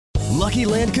Lucky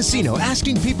Land Casino,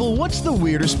 asking people, what's the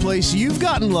weirdest place you've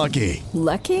gotten lucky?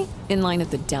 Lucky? In line at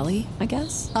the deli, I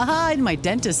guess? Aha, in my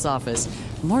dentist's office.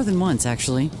 More than once,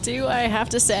 actually. Do I have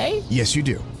to say? Yes, you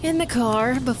do. In the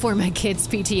car before my kids'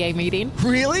 PTA meeting.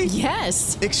 Really?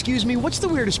 Yes. Excuse me, what's the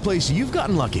weirdest place you've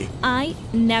gotten lucky? I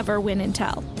never win and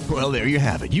tell. Well, there you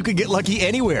have it. You can get lucky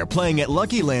anywhere, playing at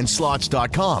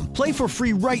LuckyLandSlots.com. Play for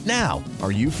free right now.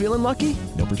 Are you feeling lucky?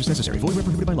 No purchase necessary. Void where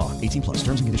prohibited by law. 18 plus.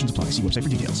 Terms and conditions apply. See website for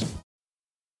details.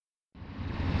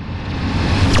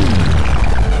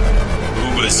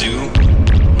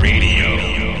 Whoobazoo Radio.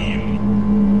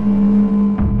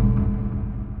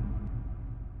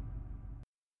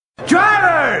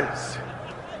 Drivers,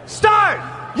 start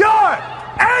your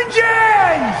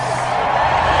engines!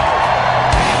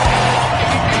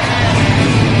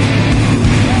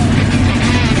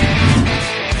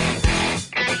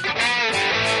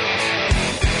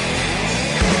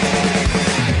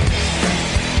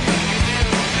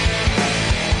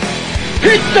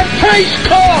 Hit the pace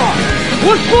car!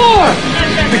 What for?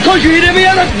 Because you hit every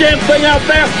other damn thing out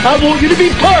there, I want you to be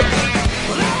perfect!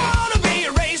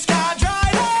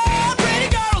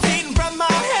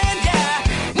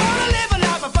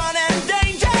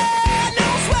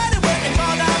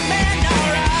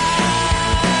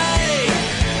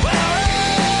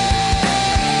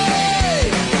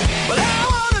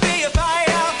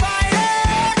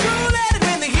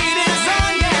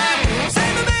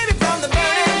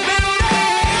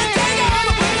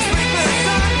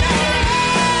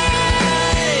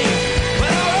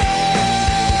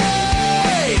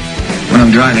 When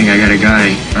I'm driving, I got a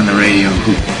guy on the radio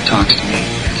who talks to me.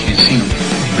 I can't see him,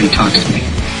 but he talks to me.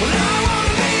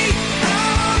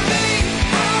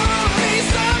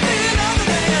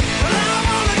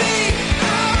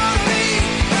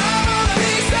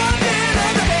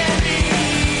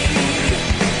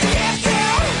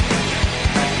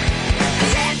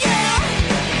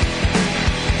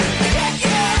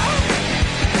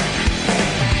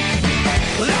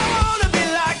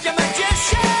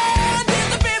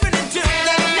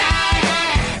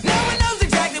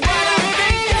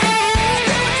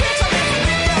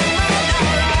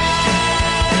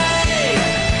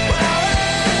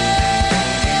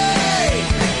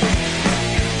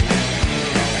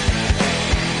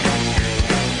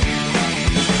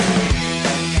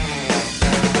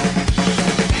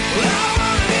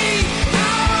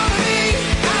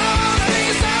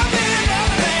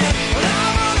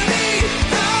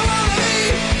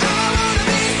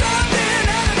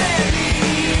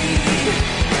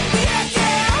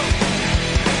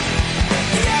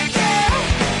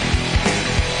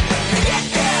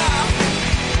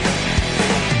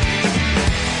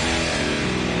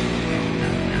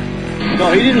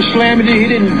 No, he didn't slam you, he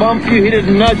didn't bump you, he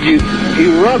didn't nudge you, he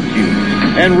rubbed you.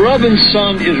 And rubbing,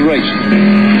 son, is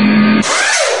racing.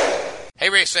 Hey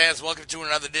race fans, welcome to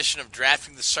another edition of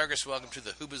Drafting the Circus. Welcome to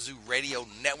the Whoobazoo Radio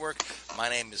Network. My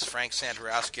name is Frank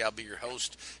Santorowski. I'll be your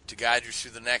host to guide you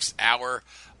through the next hour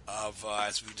of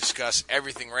as we discuss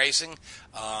everything racing.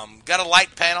 Got a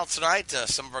light panel tonight.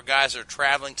 Some of our guys are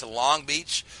traveling to Long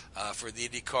Beach for the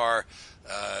IndyCar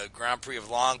Grand Prix of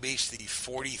Long Beach, the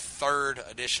 43rd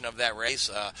edition of that race.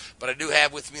 But I do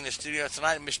have with me in the studio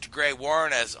tonight Mr. Gray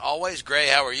Warren, as always. Gray,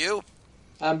 how are you?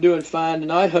 I'm doing fine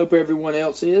tonight. Hope everyone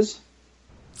else is.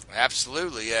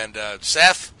 Absolutely. And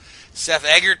Seth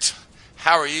Eggert,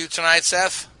 how are you tonight,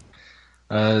 Seth?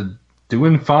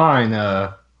 Doing fine.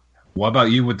 What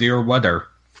about you with your weather?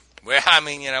 Well, I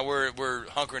mean, we're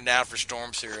hunkering down for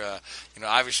storms here.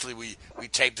 Obviously we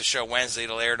tape the show Wednesday.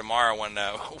 It'll air tomorrow when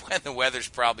the weather's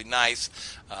probably nice.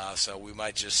 So we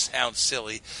might just sound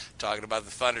silly talking about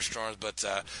the thunderstorms. But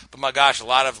my gosh, a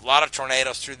lot of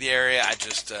tornadoes through the area. I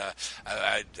just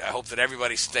I hope that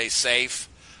everybody stays safe.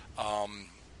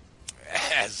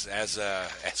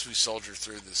 As we soldier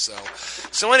through this.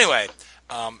 So anyway,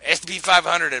 SP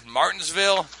 500 at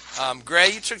Martinsville.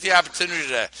 Gray, you took the opportunity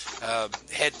to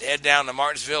head down to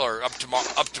Martinsville, or up to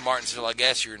Martinsville, I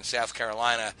guess. You're in South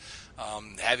Carolina.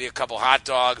 Have you a couple hot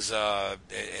dogs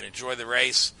and enjoy the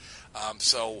race.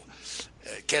 So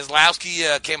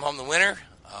Keselowski came home the winner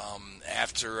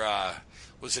after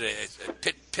was it a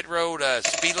pit road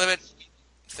speed limit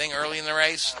thing early in the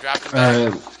race? Dropped him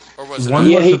back, or was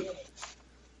it?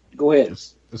 Go ahead.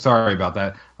 Sorry about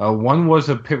that. One was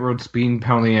a pit road speed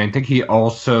penalty, and I think he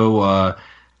also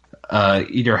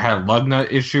either had a lug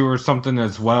nut issue or something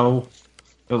as well,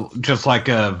 just like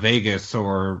Vegas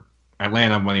or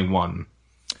Atlanta when he won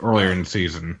earlier in the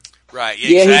season. Right.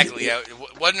 Yeah, exactly. Yeah,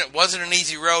 it wasn't an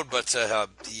easy road, but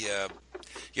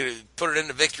put it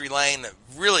into victory lane.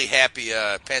 Really happy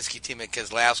Penske team at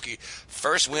Keselowski.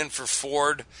 First win for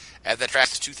Ford at the track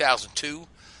since 2002.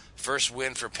 First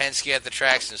win for Penske at the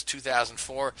track since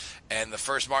 2004, and the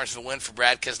first Martinsville win for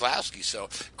Brad Keselowski. So,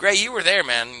 Gray, you were there,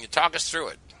 man. You talk us through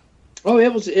it. Oh,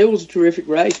 it was a terrific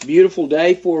race. Beautiful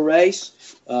day for a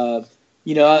race. To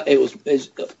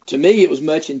me, it was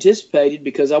much anticipated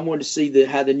because I wanted to see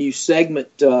how the new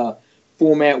segment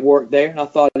format worked there, and I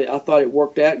thought it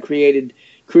worked out and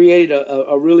created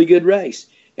a really good race.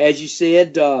 As you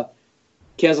said,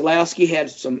 Keselowski had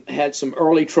some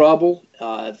early trouble,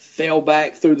 fell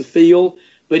back through the field,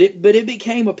 but it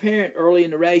became apparent early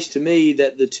in the race to me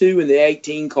that the 2 and the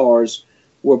 18 cars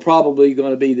were probably going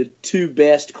to be the 2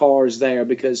 best cars there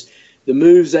because the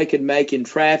moves they could make in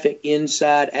traffic,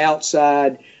 inside,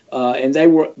 outside, and they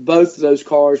were both of those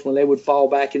cars when they would fall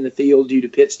back in the field due to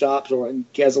pit stops or in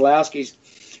Keselowski's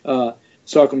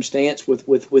circumstance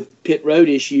with pit road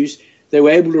issues, they were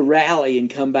able to rally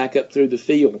and come back up through the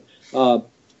field.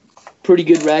 Pretty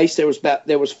good race. There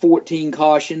was 14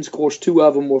 cautions. Of course, 2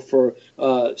 of them were for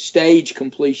stage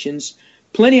completions.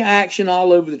 Plenty of action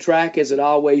all over the track, as it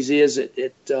always is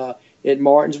at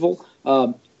Martinsville.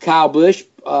 Kyle Busch,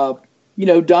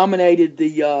 dominated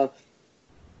the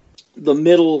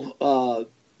middle.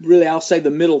 Really, I'll say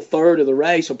the middle third of the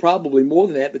race, or probably more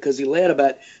than that, because he led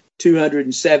about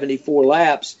 274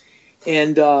 laps,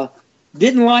 and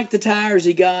didn't like the tires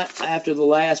he got after the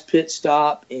last pit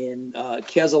stop. And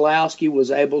Keselowski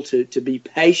was able to be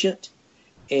patient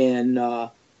and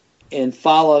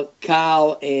follow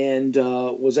Kyle, and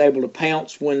was able to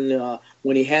pounce when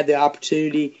he had the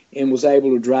opportunity, and was able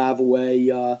to drive away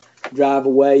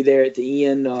there at the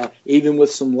end, even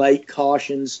with some late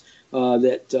cautions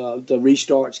that the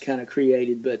restarts kind of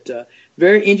created. But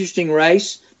very interesting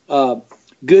race.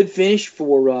 Good finish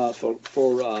for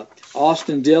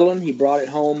Austin Dillon. He brought it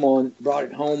home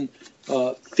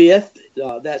fifth.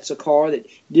 That's a car that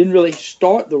didn't really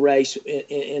start the race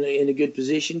in a good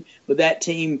position, but that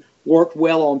team worked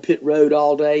well on pit road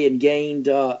all day and gained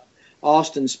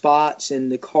Austin spots,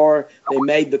 and they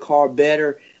made the car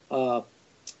better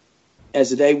as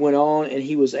the day went on, and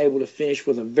he was able to finish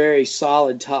with a very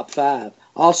solid top 5.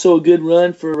 Also a good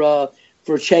run for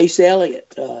Chase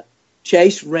Elliott.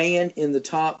 Chase ran in the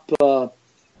top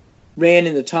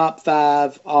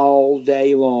 5 all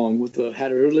day long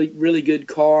had a really good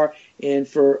car, and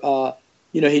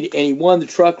he won the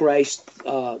truck race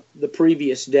the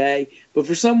previous day. But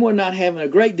for someone not having a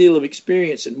great deal of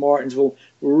experience at Martinsville,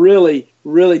 really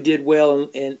did well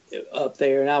and up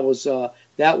there, and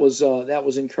that was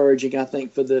encouraging, I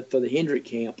think, for the Hendrick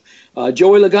camp.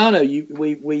 Joey Logano,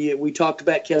 we talked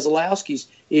about Keselowski's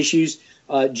issues.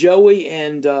 Joey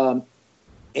and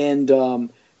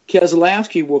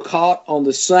Keselowski were caught on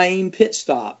the same pit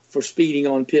stop for speeding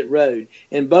on pit road,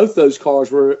 and both those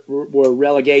cars were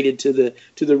relegated to the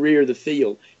rear of the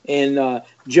field. And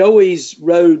Joey's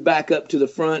road back up to the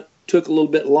front took a little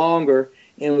bit longer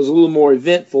and was a little more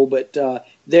eventful, but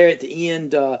there at the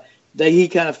end, he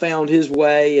kind of found his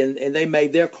way, and they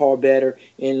made their car better,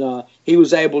 and he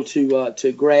was able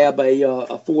to grab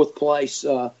a fourth place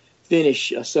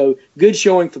finish. So good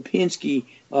showing for Penske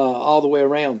all the way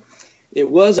around. It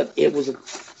was a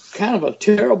kind of a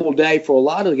terrible day for a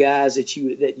lot of the guys that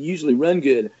usually run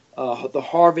good. The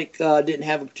Harvick didn't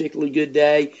have a particularly good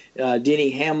day. Denny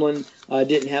Hamlin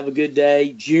didn't have a good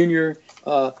day. Junior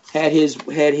had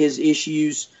his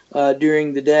issues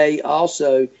during the day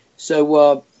also.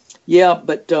 So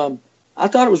but I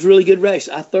thought it was a really good race.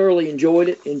 I thoroughly enjoyed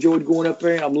it. Enjoyed going up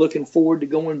there. I'm looking forward to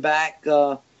going back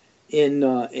for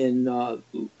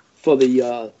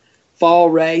the fall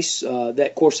race.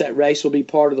 That race will be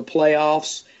part of the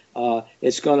playoffs.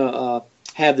 It's going to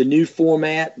have the new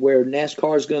format where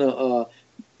NASCAR is going to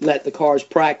let the cars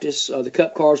practice. The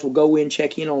Cup cars will go in,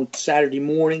 check in on Saturday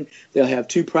morning. They'll have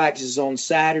 2 practices on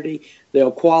Saturday.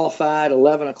 They'll qualify at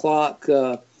 11 o'clock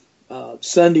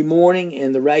Sunday morning,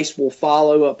 and the race will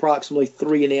follow approximately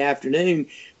 3 in the afternoon,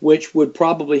 which would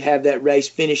probably have that race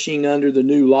finishing under the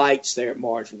new lights there at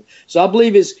Martinsville. So I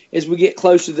believe as we get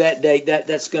closer to that date,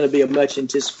 that's going to be a much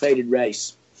anticipated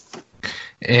race.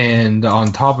 And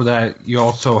on top of that, you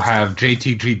also have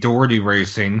JTG Doherty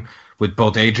Racing with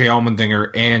both AJ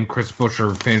Allmendinger and Chris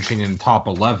Buescher finishing in top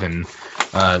 11.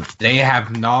 They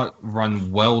have not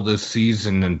run well this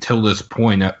season until this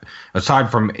point.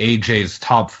 Aside from AJ's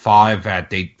top 5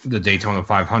 at the Daytona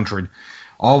 500,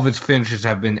 all of his finishes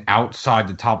have been outside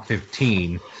the top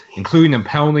 15, including a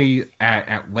penalty at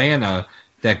Atlanta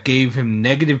that gave him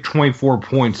negative 24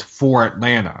 points for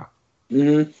Atlanta.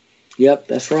 Mm-hmm. Yep,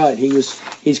 that's right.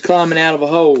 He's climbing out of a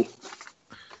hole.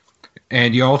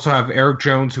 And you also have Eric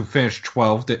Jones, who finished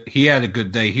 12th. He had a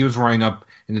good day. He was running up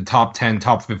in the top 10,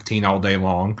 top 15 all day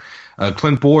long.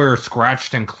 Clint Bowyer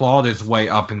scratched and clawed his way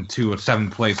up into a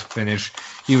 7th-place finish.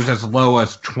 He was as low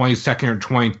as 22nd or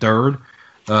 23rd,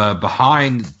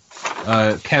 behind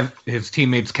his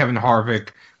teammates Kevin Harvick,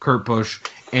 Kurt Busch,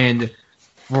 and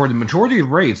for the majority of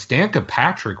the race, Danica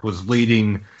Patrick was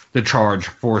leading the charge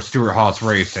for Stewart-Haas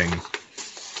Racing.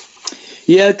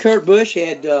 Yeah, Kurt Busch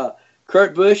had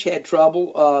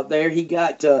trouble there. He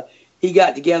got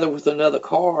together with another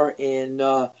car and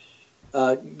got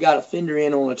a fender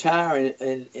in on a tire,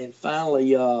 and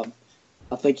finally, I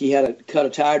think he had to cut a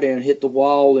tire down and hit the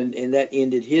wall, and that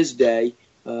ended his day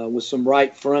with some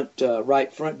right front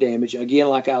damage. Again,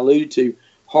 like I alluded to,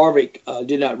 Harvick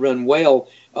did not run well.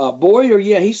 Bowyer,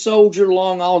 yeah, he soldiered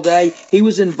along all day. He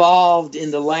was involved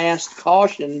in the last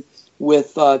caution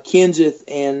with Kenseth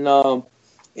and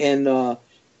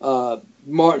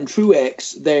Martin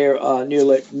Truex there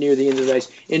near the end of the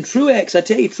race. And Truex, I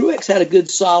tell you, Truex had a good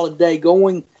solid day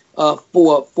going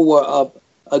for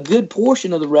a good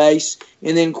portion of the race,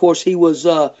 and then of course he was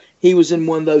in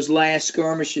one of those last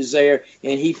skirmishes there,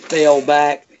 and he fell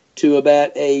back to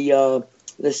about I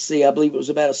believe it was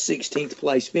about a 16th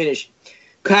place finish.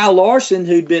 Kyle Larson,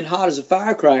 who'd been hot as a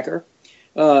firecracker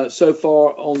so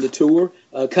far on the tour,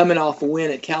 coming off a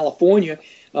win at California,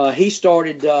 he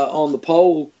started on the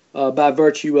pole by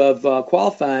virtue of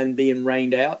qualifying being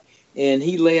rained out, and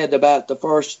he led about the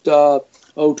first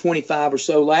 25 or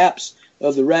so laps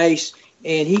of the race,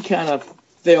 and he kind of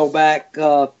fell back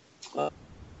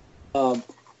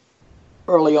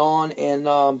early on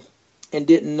and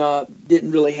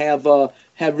didn't really have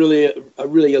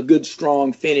really a good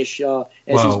strong finish as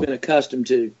he's been accustomed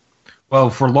to. Well,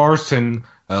 for Larson,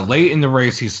 late in the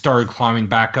race, he started climbing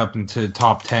back up into the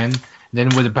top 10. Then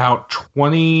with about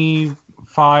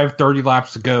 25, 30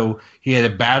 laps to go, he had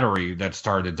a battery that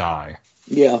started to die.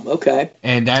 Yeah, okay.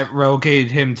 And that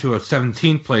relegated him to a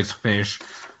 17th place finish.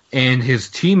 And his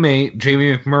teammate,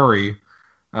 Jamie McMurray,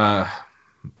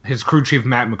 his crew chief,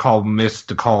 Matt McCall, missed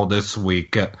the call this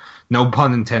week. No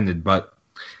pun intended, but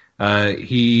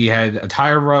he had a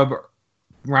tire rub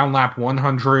around lap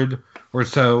 100 or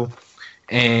so,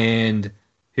 and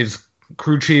his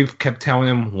crew chief kept telling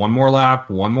him one more lap.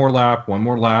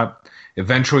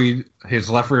 Eventually, his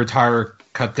left rear tire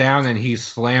cut down, and he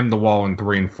slammed the wall in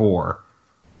 3 and 4.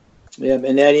 Yeah,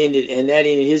 and that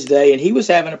ended his day. And he was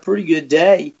having a pretty good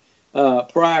day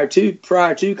prior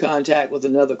to contact with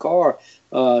another car,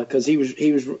 because he was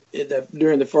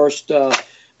during the first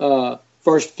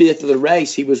fifth of the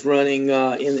race, he was running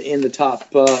in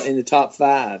the top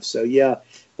 5. So yeah,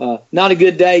 not a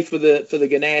good day for the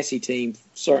Ganassi team,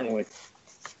 certainly.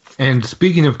 And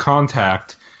speaking of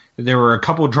contact, there were a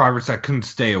couple of drivers that couldn't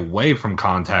stay away from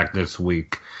contact this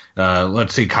week.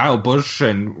 Let's see, Kyle Busch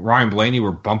and Ryan Blaney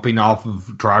were bumping off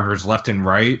of drivers left and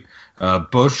right.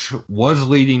 Busch was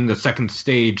leading the second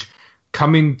stage,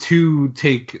 coming to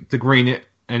take the green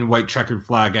and white checkered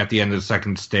flag at the end of the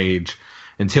second stage,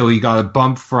 until he got a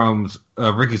bump from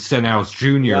Ricky Stenhouse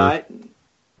Jr., right,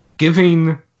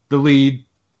 giving the lead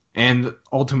and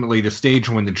ultimately the stage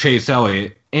win to Chase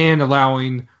Elliott, and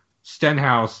allowing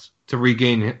Stenhouse to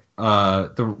regain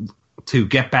to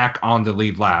get back on the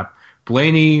lead lap.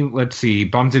 Blaney, let's see, he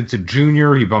bumped into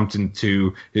Junior, he bumped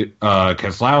into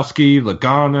Keselowski,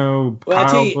 Logano,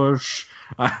 Kyle Busch.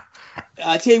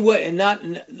 I tell you what, and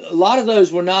a lot of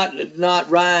those were not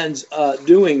Ryan's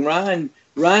doing. Ryan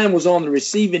was on the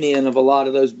receiving end of a lot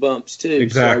of those bumps too.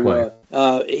 Exactly.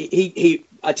 So,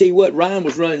 I tell you what, Ryan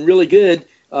was running really good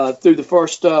through the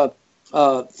first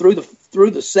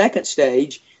through the second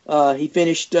stage. He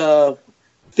finished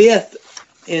 5th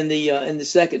in the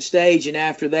second stage, and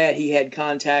after that he had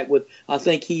contact with, I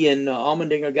think he and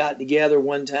Allmendinger got together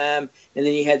one time, and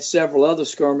then he had several other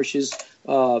skirmishes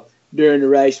during the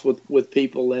race with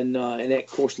people, and that of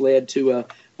course led to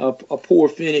a poor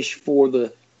finish for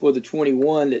the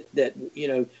 21 that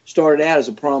started out as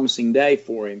a promising day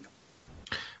for him.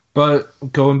 But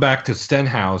going back to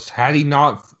Stenhouse, had he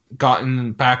not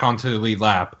gotten back onto the lead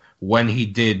lap when he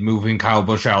did, moving Kyle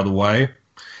Busch out of the way,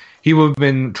 he would have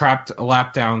been trapped a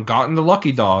lap down, gotten the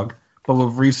lucky dog, but would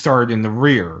have restarted in the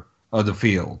rear of the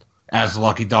field, as the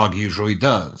lucky dog usually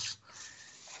does.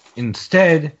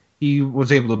 Instead, he was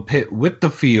able to pit with the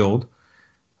field.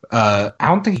 I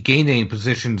don't think he gained any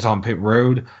positions on pit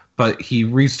road, but he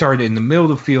restarted in the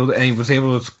middle of the field, and he was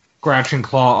able to scratch and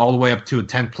claw all the way up to a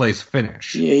 10th place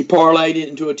finish. Yeah, he parlayed it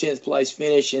into a 10th place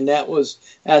finish, and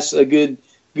that's a good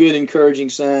encouraging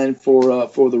sign for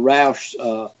the Roush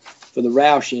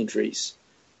entries.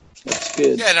 That's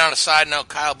good. Yeah, and on a side note,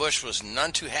 Kyle Busch was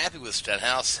none too happy with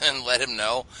Stenhouse and let him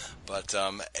know. But,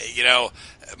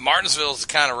 Martinsville is the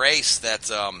kind of race that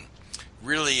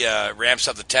really ramps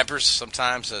up the tempers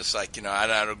sometimes. It's like, I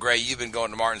don't know, Gray, you've been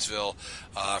going to Martinsville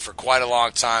for quite a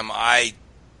long time. I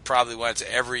probably went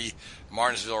to every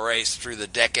Martinsville race through the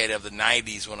decade of the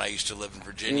 90s when I used to live in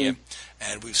Virginia.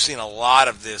 And we've seen a lot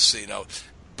of this,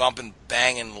 bumping,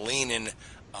 banging, leaning,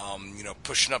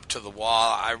 pushing up to the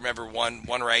wall. I remember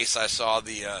one race I saw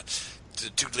the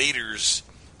two leaders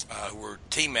who were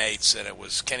teammates, and it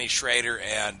was Kenny Schrader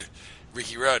and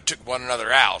Ricky Rudd took one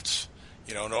another out,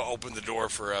 and opened the door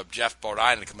for Jeff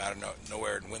Bodine to come out of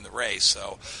nowhere and win the race.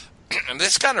 So, and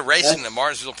this kind of racing that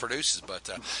Martinsville produces. But,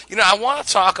 I want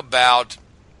to talk about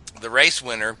the race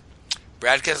winner,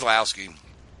 Brad Keselowski.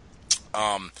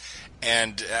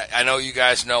 And I know you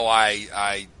guys know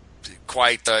I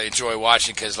quite enjoy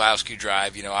watching Keselowski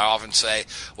drive. I often say,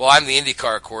 well, I'm the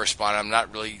IndyCar correspondent. I'm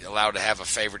not really allowed to have a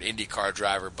favorite IndyCar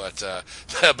driver, but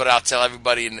I'll tell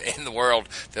everybody in the world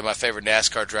that my favorite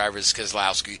NASCAR driver is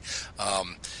Keselowski.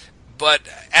 But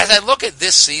as I look at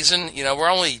this season, we're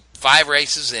only 5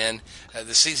 races in.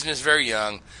 The season is very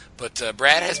young, but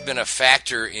Brad has been a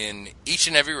factor in each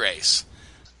and every race.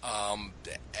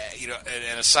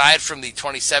 And aside from the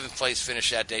 27th place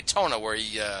finish at Daytona, where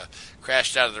he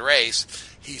crashed out of the race,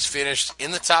 he's finished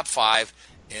in the top 5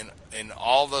 in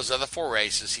all those other 4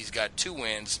 races. He's got 2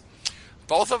 wins.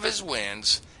 Both of his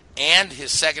wins and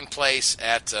his second place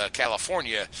at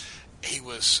California, he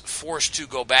was forced to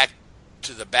go back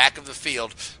to the back of the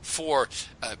field for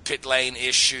pit lane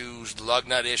issues, lug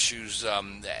nut issues,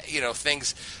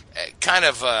 things kind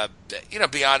of,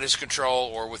 beyond his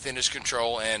control or within his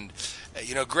control. And,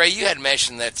 Gray, you had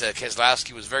mentioned that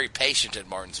Keselowski was very patient at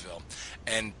Martinsville.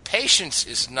 And patience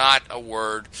is not a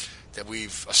word that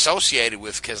we've associated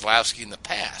with Keselowski in the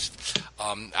past.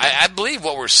 I believe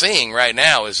what we're seeing right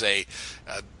now is a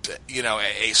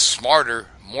smarter,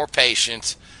 more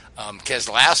patient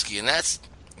Keselowski, and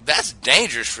that's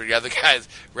dangerous for the other guys,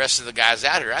 rest of the guys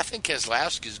out here. I think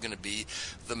Keselowski is going to be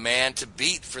the man to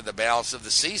beat for the balance of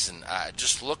the season.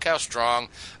 Just look how strong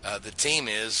the team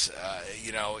is,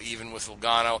 even with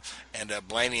Logano and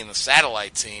Blaney and the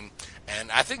satellite team.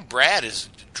 And I think Brad is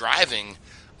driving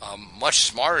much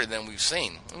smarter than we've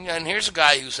seen. And here's a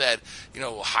guy who's had,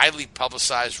 highly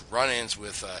publicized run-ins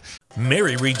with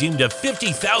Mary redeemed a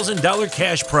 $50,000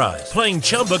 cash prize playing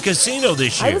Chumba Casino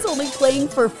this year. I was only playing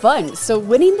for fun, so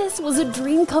winning this was a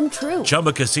dream come true.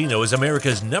 Chumba Casino is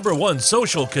America's #1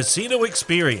 social casino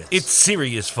experience. It's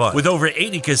serious fun. With over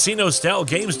 80 casino-style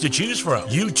games to choose from,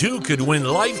 you too could win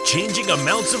life-changing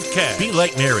amounts of cash. Be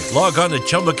like Mary. Log on to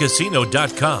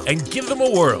ChumbaCasino.com and give them a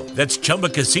whirl. That's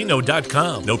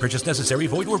ChumbaCasino.com. No purchase necessary.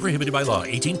 Void where prohibited by law.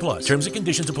 18 plus. Terms and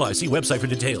conditions apply. See website for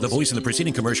details. The voice in the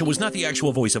preceding commercial was not the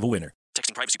actual voice of a winner.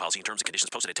 Texting privacy policy and terms and conditions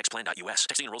posted at textplan.us.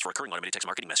 Texting enrolls for recurring automated text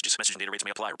marketing messages. Message and data rates may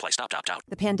apply. Reply stop to opt out.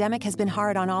 The pandemic has been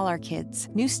hard on all our kids.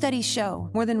 New studies show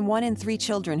more than 1 in 3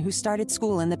 children who started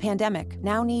school in the pandemic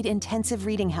now need intensive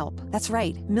reading help. That's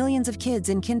right. Millions of kids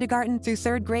in kindergarten through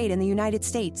 3rd grade in the United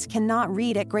States cannot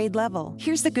read at grade level.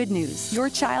 Here's the good news. Your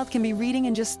child can be reading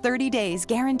in just 30 days,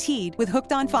 guaranteed, with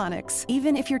Hooked on Phonics.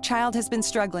 Even if your child has been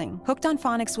struggling, Hooked on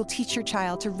Phonics will teach your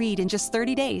child to read in just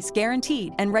 30 days,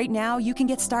 guaranteed. And right now, you can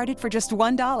get started for just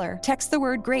 $1. Text the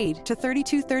word GRADE to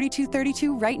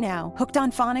 323232 right now. Hooked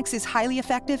on Phonics is highly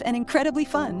effective and incredibly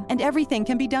fun, and everything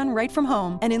can be done right from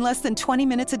home and in less than 20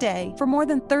 minutes a day. For more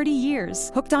than 30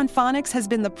 years, Hooked on Phonics has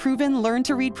been the proven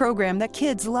learn-to-read program that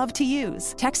kids love to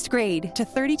use. Text GRADE to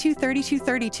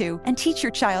 323232 and teach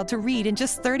your child to read in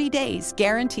just 30 days,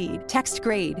 guaranteed. Text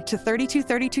GRADE to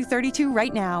 323232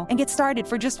 right now and get started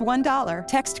for just $1.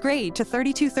 Text GRADE to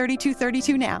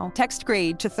 323232 now. Text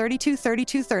GRADE to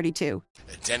 323232.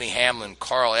 Denny Hamlin,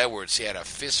 Carl Edwards, he had a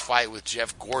fist fight with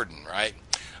Jeff Gordon, right?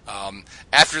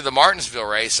 After the Martinsville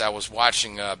race, I was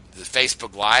watching the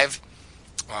Facebook Live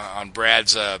on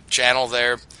Brad's channel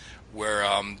there, where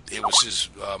it was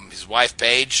his wife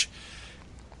Paige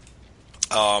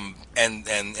and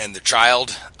the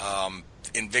child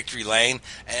in Victory Lane,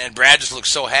 and Brad just looked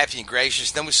so happy and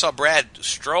gracious. Then we saw Brad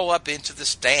stroll up into the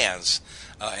stands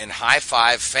and high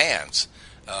five fans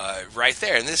right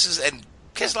there, and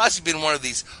Keselowski's been one of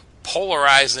these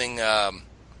polarizing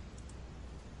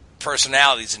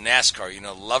personalities in NASCAR.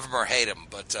 Love him or hate him.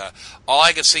 But all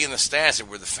I could see in the stands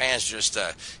were the fans just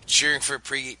cheering for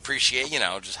appreciate,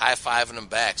 just high-fiving him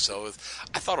back. So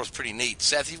I thought it was pretty neat.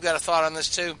 Seth, you've got a thought on this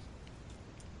too?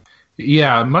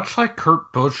 Yeah, much like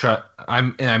Kurt Busch,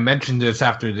 I mentioned this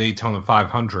after the Daytona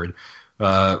 500.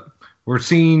 We're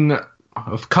seeing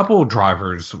a couple of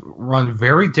drivers run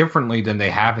very differently than they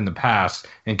have in the past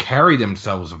and carry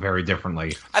themselves very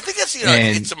differently. I think that's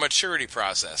it's a maturity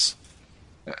process.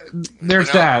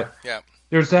 There's that. Yeah.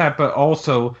 There's that, but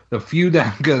also the few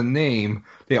that I'm going to name,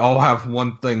 they all have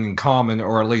one thing in common,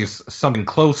 or at least something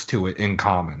close to it in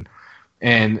common.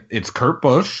 And it's Kurt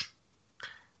Busch,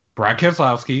 Brad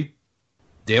Keselowski,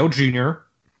 Dale Jr.,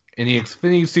 in the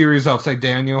Xfinity Series, I'll say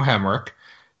Daniel Hemrick.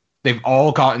 They've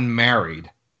all gotten married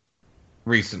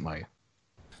recently.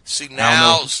 See,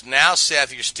 now,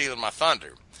 Seth, you're stealing my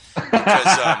thunder.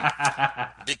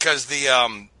 Because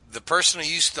the person who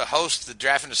used to host the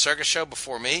Drafting the Circus show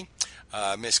before me,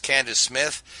 Miss Candace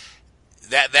Smith,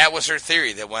 that was her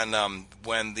theory, that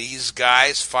when these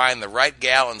guys find the right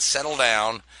gal and settle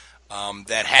down,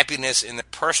 that happiness in their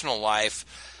personal life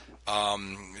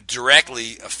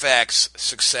directly affects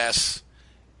success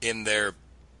in their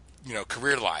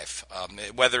career life,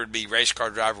 whether it be race car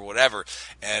driver or whatever.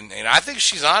 And I think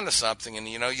she's on to something.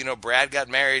 And Brad got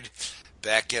married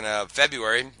back in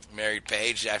February, married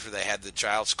Paige after they had the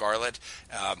child Scarlett.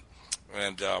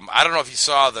 And I don't know if you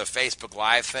saw the Facebook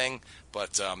Live thing,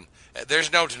 but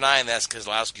there's no denying that's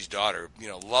Keselowski's daughter.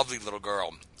 Lovely little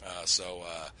girl.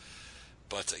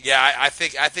 But I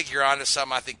think you're onto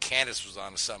something. I think Candace was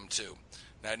onto something too.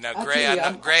 Now, Gray,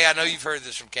 I know you've heard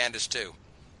this from Candace too.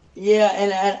 Yeah,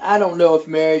 and I don't know if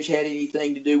marriage had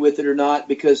anything to do with it or not,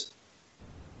 because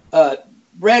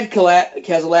Brad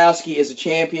Keselowski is a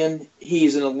champion.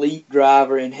 He's an elite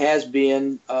driver and has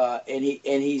been, and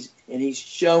he's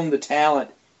shown the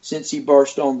talent since he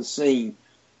burst on the scene.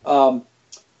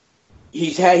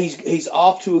 He's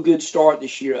off to a good start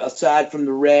this year. Aside from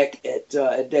the wreck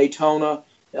at Daytona,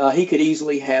 he could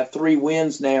easily have 3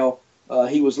 wins now.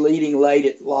 He was leading late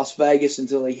at Las Vegas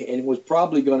and was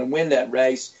probably going to win that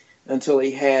race until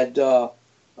he had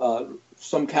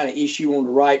some kind of issue on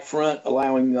the right front,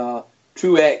 allowing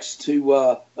Truex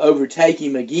to overtake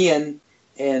him again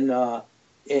and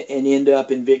end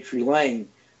up in victory lane.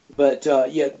 But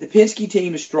the Penske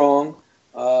team is strong.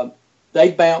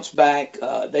 They've bounced back.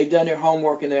 They've done their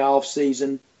homework in the off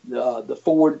season. The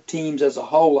Ford teams as a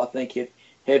whole, I think,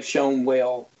 have shown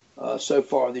well so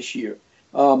far this year.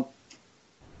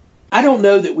 I don't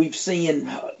know that we've seen,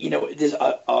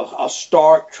 a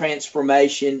stark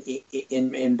transformation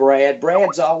in Brad.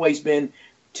 Brad's always been,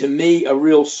 to me, a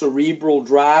real cerebral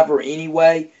driver.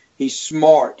 Anyway, he's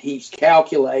smart, he's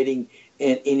calculating,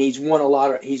 and he's won a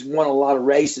lot of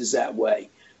races that way.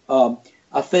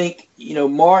 I think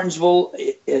Martinsville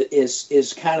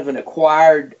is kind of an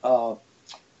acquired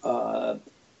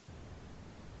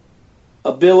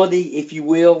ability, if you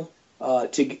will,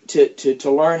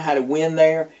 to learn how to win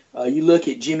there. You look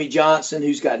at Jimmy Johnson,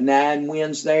 who's got 9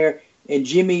 wins there, and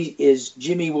Jimmy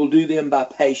will do them by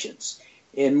patience.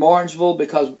 In Martinsville,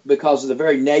 because of the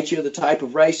very nature of the type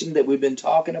of racing that we've been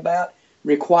talking about,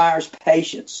 requires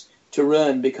patience to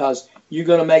run, because you're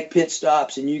going to make pit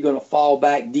stops and you're going to fall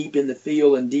back deep in the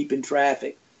field and deep in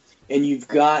traffic, and you've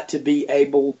got to be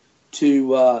able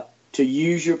to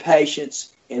use your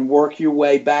patience and work your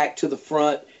way back to the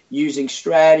front, using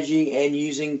strategy and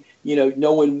using,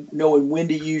 knowing when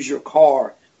to use your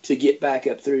car to get back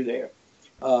up through there.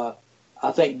 I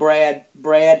think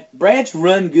Brad's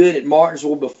run good at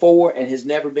Martinsville before and has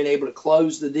never been able to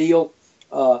close the deal.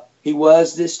 He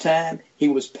was this time. He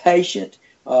was patient.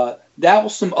 That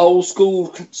was some old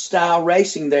school style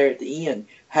racing there at the end.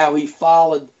 How he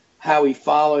followed Kyle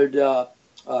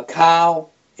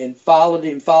and followed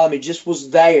him. He just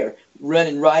was there,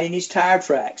 running right in his tire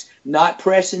tracks, not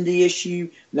pressing the issue,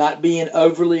 not being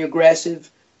overly aggressive.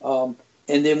 And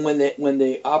then when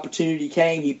the opportunity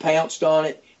came, he pounced on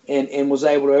it and was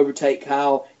able to overtake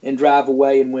Kyle and drive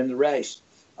away and win the race.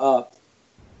 By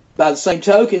the same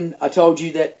token, I told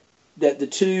you that the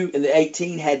 2 and the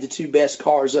 18 had the 2 best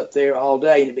cars up there all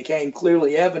day, and it became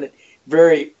clearly evident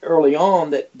very early on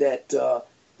that the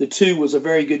 2 was a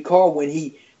very good car.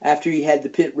 When after he had the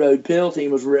pit road penalty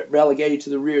and was relegated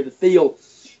to the rear of the field,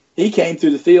 he came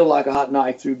through the field like a hot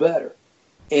knife through butter.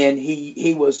 And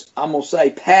he was, I'm going to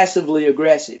say, passively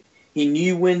aggressive. He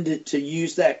knew when to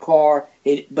use that car,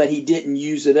 but he didn't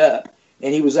use it up.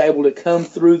 And he was able to come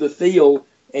through the field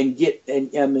and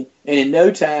in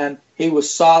no time, he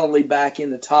was solidly back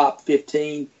in the top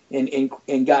 15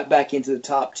 and got back into the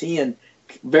top 10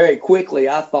 very quickly,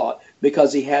 I thought,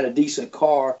 because he had a decent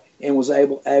car and was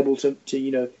able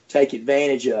to take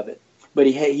advantage of it. But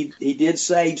he did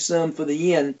save some for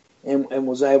the end and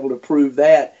was able to prove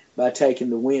that by taking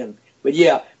the win. But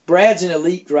yeah, Brad's an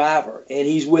elite driver and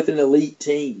he's with an elite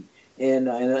team,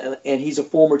 and he's a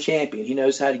former champion. He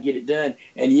knows how to get it done.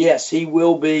 And yes, he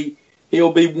will be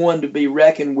he'll be one to be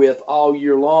reckoned with all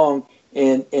year long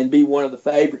and be one of the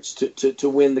favorites to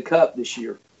win the Cup this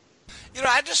year.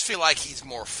 I just feel like he's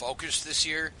more focused this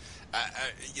year,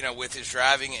 with his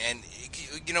driving. And,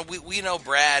 we know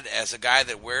Brad as a guy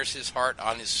that wears his heart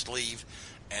on his sleeve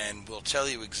and will tell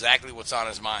you exactly what's on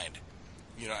his mind.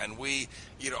 And we,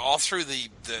 all through the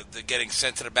getting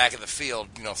sent to the back of the field,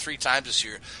 3 times this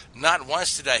year, not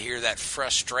once did I hear that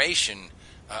frustration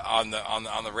on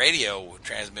the radio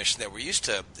transmission that we're used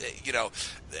to.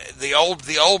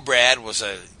 The old Brad was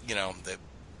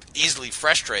easily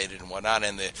frustrated and whatnot,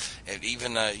 and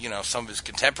even some of his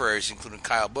contemporaries, including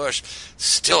Kyle Busch,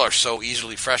 still are so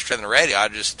easily frustrated on the radio.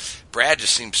 Brad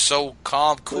just seems so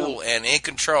calm, cool, and in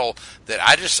control that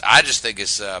I just think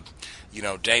it's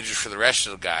dangerous for the rest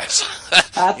of the guys.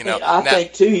 I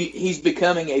think too, he's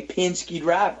becoming a Penske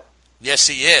driver. Yes,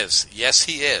 he is. Yes,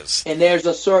 he is. And there's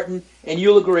a certain, and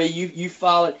you'll agree, you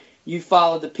followed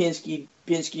the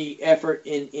Penske effort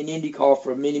in IndyCar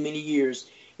for many, many years,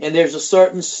 and there's a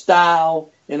certain style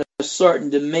and a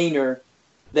certain demeanor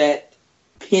that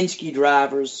Penske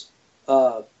drivers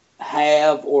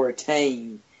have or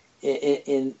attain,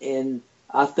 and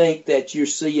I think that you're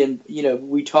seeing,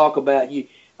 we talk about you.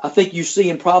 I think you're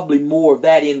seeing probably more of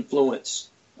that influence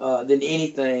than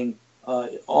anything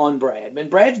on Brad. And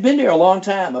Brad's been there a long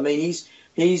time. I mean, he's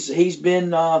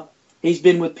been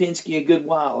with Penske a good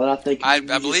while, and I think I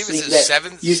believe it's his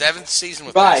seventh season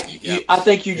with right. Penske. Yep. I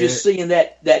think you're just seeing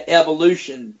that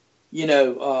evolution, as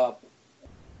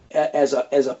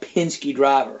a Penske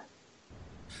driver.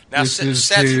 Now,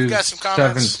 Seth, you've got some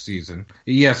comments. 7th season.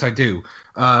 Yes, I do.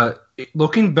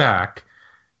 Looking back,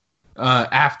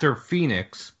 after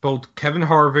Phoenix, both Kevin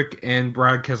Harvick and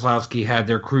Brad Keselowski had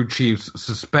their crew chiefs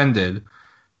suspended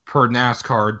per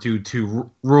NASCAR due to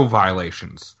rule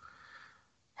violations.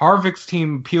 Harvick's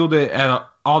team appealed it at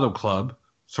Auto Club,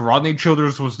 so Rodney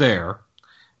Childers was there,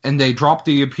 and they dropped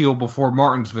the appeal before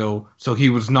Martinsville, so he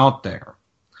was not there.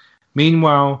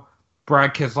 Meanwhile,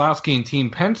 Brad Keselowski and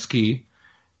Team Penske,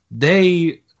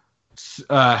 they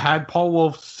had Paul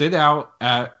Wolfe sit out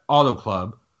at Auto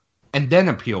Club and then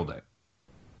appealed it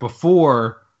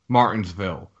before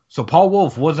Martinsville. So Paul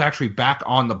Wolfe was actually back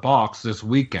on the box this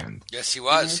weekend. Yes, he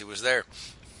was. He was there.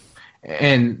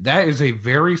 And that is a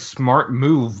very smart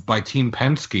move by Team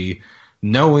Penske,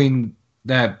 knowing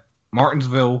that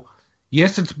Martinsville,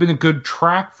 yes, it's been a good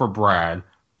track for Brad,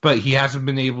 but he hasn't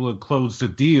been able to close the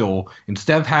deal.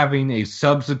 Instead of having a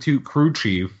substitute crew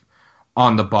chief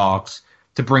on the box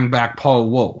to bring back Paul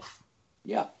Wolfe.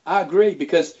 Yeah, I agree,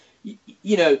 because,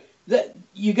 that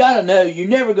you got to know you're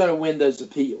never going to win those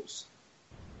appeals.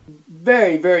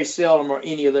 Very, very seldom are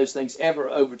any of those things ever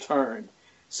overturned.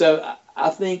 So I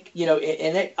think,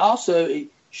 and it also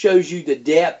shows you the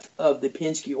depth of the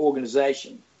Penske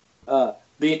organization.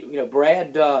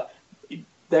 Brad, there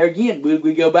again,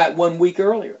 we go back 1 week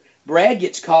earlier. Brad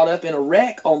gets caught up in a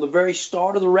wreck on the very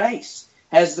start of the race,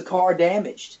 has the car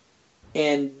damaged,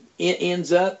 and it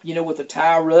ends up, with a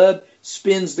tire rub,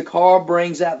 spins the car,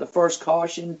 brings out the first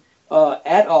caution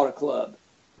at Auto Club,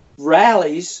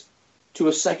 rallies to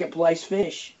a second-place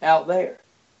finish out there.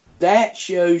 That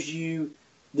shows you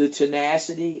the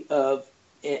tenacity of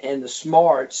and the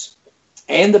smarts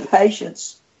and the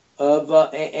patience of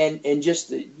and just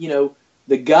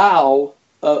the guile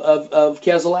of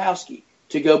Keselowski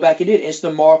to go back and do it. It's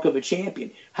the mark of a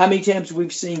champion. How many times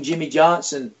we've seen Jimmy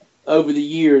Johnson over the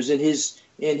years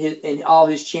in all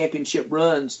his championship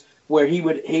runs where he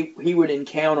would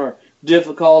encounter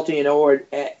difficulty or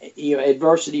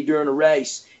adversity during a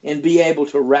race and be able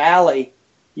to rally,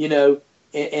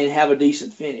 and have a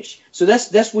decent finish. So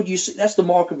that's what you see. That's the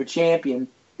mark of a champion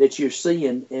that you're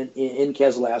seeing in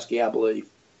Keselowski, I believe,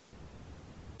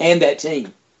 and that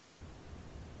team.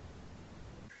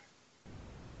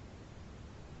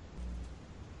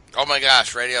 Oh my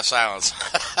gosh, radio silence.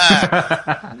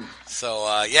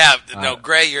 So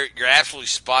Gray, you're absolutely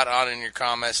spot on in your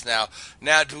comments. Now,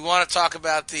 do we want to talk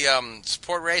about the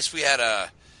support race? We had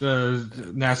the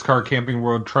NASCAR Camping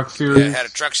World Truck Series. Yeah, had a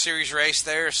Truck Series race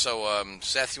there. So,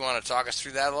 Seth, you want to talk us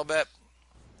through that a little bit?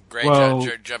 Gray,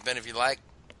 jump in if you like.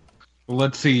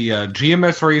 Let's see.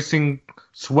 GMS Racing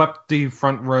swept the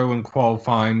front row in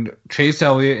qualifying. Chase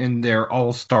Elliott in their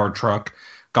all-star truck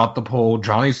got the pole.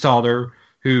 Johnny Sauter,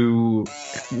 who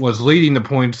was leading the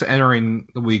points entering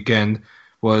the weekend,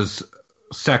 was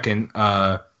second.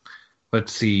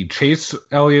 Let's see. Chase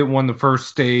Elliott won the first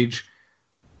stage.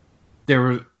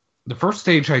 The first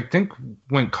stage, I think,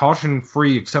 went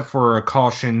caution-free except for a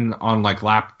caution on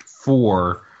lap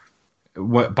 4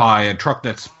 by a truck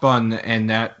that spun, and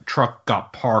that truck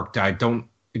got parked. I don't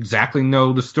exactly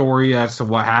know the story as to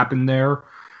what happened there,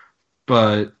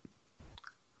 but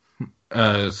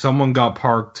someone got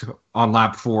parked on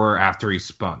lap 4 after he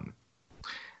spun.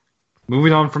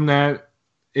 Moving on from that,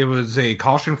 it was a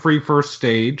caution-free first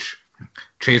stage.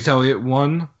 Chase Elliott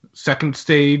won. Second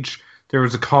stage, there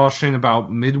was a caution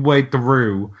about midway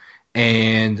through,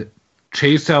 and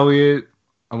Chase Elliott,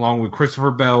 along with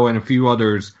Christopher Bell and a few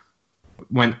others,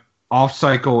 went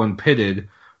off-cycle and pitted,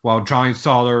 while Johnny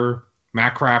Sauter,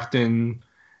 Matt Crafton,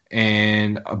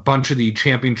 and a bunch of the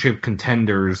championship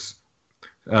contenders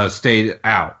stayed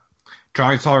out.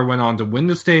 Johnny Sauter went on to win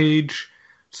the stage,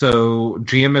 so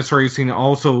GMS Racing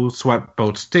also swept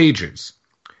both stages.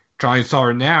 Johnny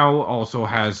Sauter now also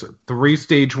has 3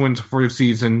 stage wins for the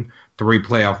season, 3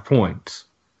 playoff points.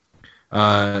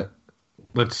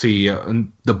 Let's see.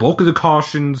 The bulk of the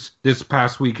cautions this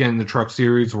past weekend in the Truck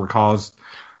Series were caused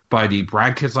by the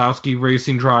Brad Keselowski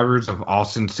Racing drivers of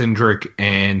Austin Cindric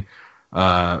and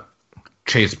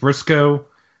Chase Briscoe.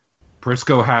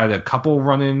 Briscoe had a couple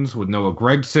run-ins with Noah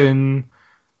Gragson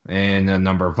and a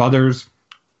number of others.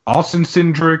 Austin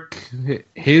Cindric,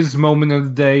 his moment of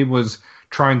the day was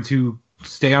trying to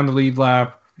stay on the lead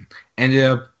lap, ended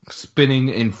up spinning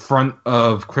in front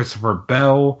of Christopher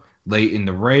Bell late in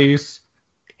the race,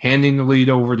 handing the lead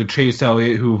over to Chase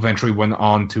Elliott, who eventually went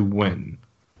on to win.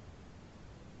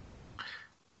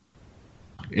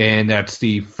 And that's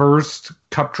the first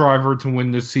Cup driver to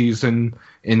win this season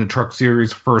in the Truck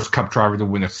Series, first Cup driver to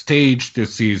win a stage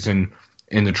this season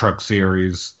in the Truck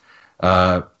Series.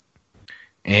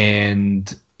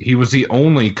 And he was the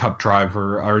only Cup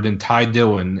driver other than Ty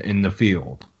Dillon in the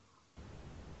field.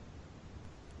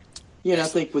 Yeah, and I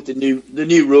think with the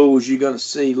new rules, you're going to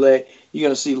see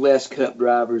less Cup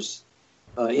drivers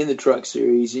in the Truck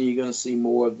Series, and you're going to see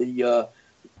more of the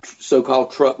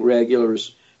so-called truck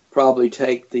regulars probably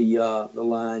take the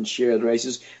lion's share of the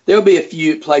races. There'll be a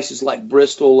few places like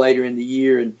Bristol later in the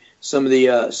year, and some of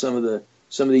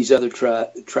these other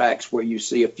tracks where you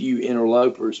see a few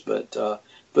interlopers. But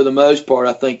for the most part,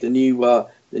 I think the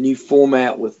new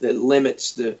format that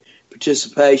limits the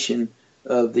participation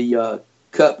of the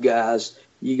Cup guys,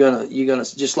 you're gonna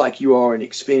just like you are in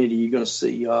Xfinity, you're gonna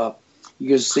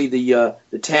see the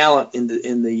talent in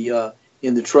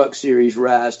the Truck Series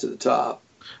rise to the top.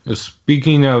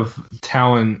 Speaking of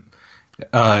talent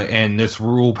and this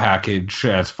rule package,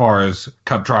 as far as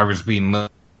Cup drivers being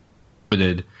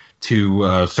limited to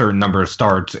a certain number of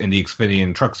starts in the Xfinity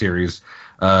and Truck Series,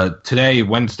 today,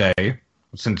 Wednesday,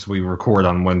 since we record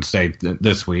on Wednesday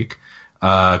this week,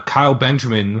 Kyle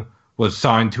Benjamin was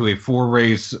signed to a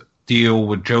 4-race deal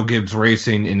with Joe Gibbs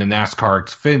Racing in the NASCAR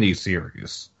Xfinity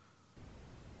Series.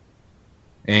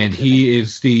 And he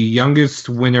is the youngest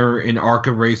winner in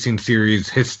ARCA Racing Series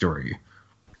history.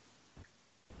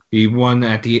 He won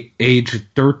at the age of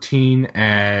 13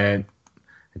 at,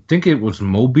 I think it was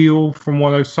Mobile, from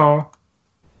what I saw.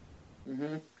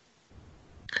 Mm-hmm.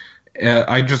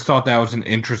 I just thought that was an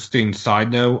interesting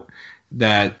side note,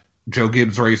 that Joe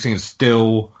Gibbs Racing is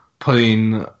still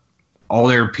putting all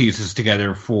their pieces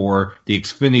together for the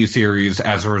Xfinity Series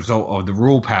as a result of the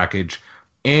rule package.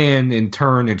 And in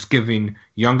turn, it's giving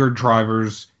younger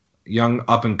drivers, young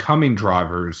up-and-coming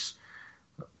drivers,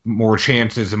 more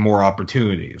chances and more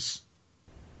opportunities.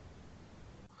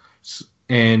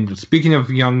 And speaking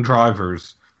of young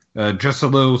drivers, just a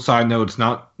little side note, it's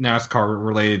not NASCAR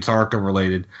related, it's ARCA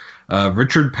related.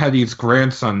 Richard Petty's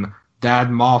grandson,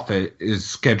 Dad Moffitt, is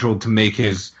scheduled to make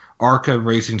his ARCA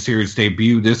Racing Series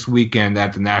debut this weekend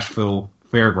at the Nashville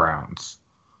Fairgrounds.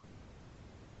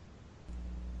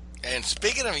 And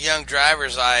speaking of young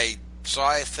drivers, I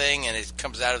saw a thing, and it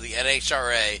comes out of the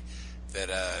NHRA, that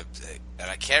and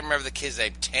I can't remember the kid's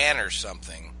name, Tan or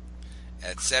something.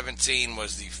 At 17,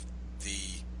 was the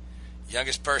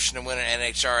youngest person to win an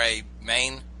NHRA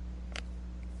main.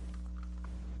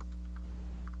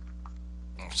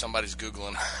 Somebody's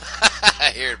Googling.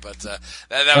 I hear it, but that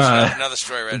was another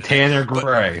story. Right? Tanner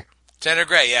Gray. Tanner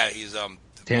Gray, yeah, he's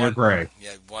Tanner Gray.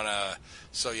 Yeah, one.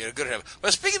 So yeah, good to have.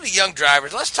 But speaking of young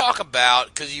drivers, let's talk about,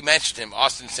 because you mentioned him,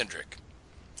 Austin Cindric.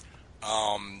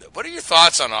 What are your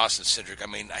thoughts on Austin Cindric?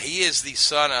 I mean, he is the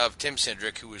son of Tim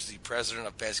Cindric, who is the president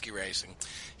of Penske Racing.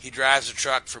 He drives a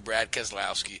truck for Brad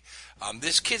Keselowski.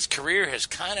 This kid's career has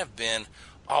kind of been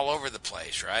all over the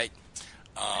place, right?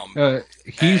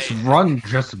 He's run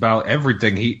just about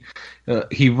everything.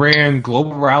 He ran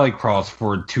Global Rallycross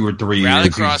for 2 or 3 years.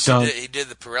 Rallycross, he did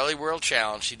the Pirelli World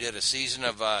Challenge. He did a season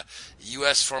of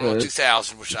U.S. Formula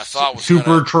 2000, which I thought was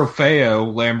Super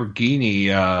Trofeo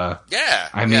Lamborghini.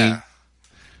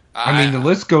 I mean, the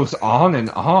list goes on and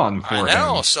on for him. I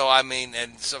know. So I mean,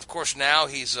 and so of course now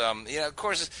he's, of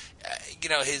course,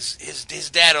 his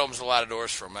dad opens a lot of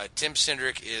doors for him. Tim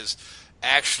Cindric is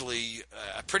actually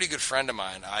a pretty good friend of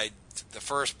mine. The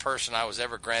first person I was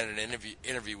ever granted an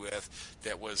interview with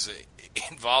that was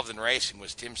involved in racing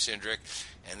was Tim Cindric,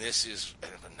 and this is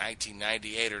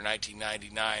 1998 or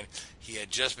 1999. He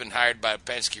had just been hired by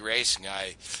Penske Racing.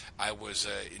 I was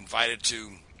invited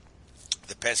to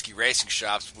the Penske Racing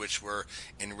shops, which were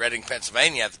in Reading,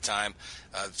 Pennsylvania at the time.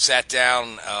 Sat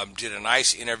down, did a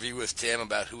nice interview with Tim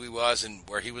about who he was and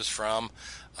where he was from.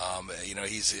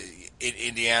 He's an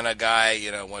Indiana guy,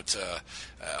 went to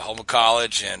Holman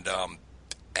College, and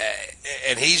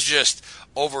he's just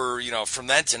over, from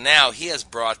then to now, he has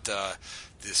brought the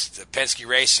Penske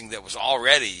Racing that was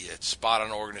already a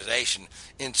spot-on organization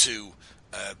into,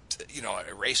 a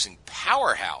racing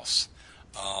powerhouse.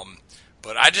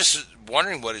 But I just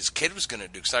wondering what his kid was going to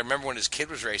do, because I remember when his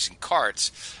kid was racing karts,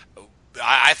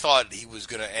 I thought he was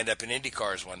going to end up in Indy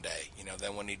cars one day.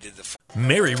 Then when he did the...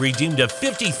 Mary redeemed a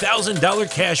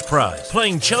 $50,000 cash prize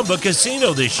playing Chumba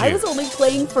Casino this year. I was only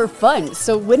playing for fun,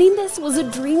 so winning this was a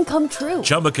dream come true.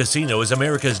 Chumba Casino is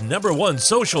America's #1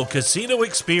 social casino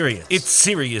experience. It's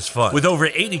serious fun. With over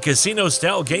 80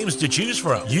 casino-style games to choose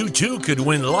from, you too could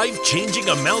win life-changing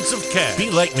amounts of cash. Be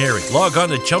like Mary. Log on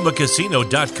to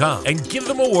ChumbaCasino.com and give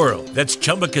them a whirl. That's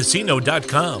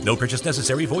ChumbaCasino.com. No purchase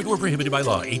necessary. Void where prohibited by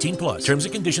law. 18+. Terms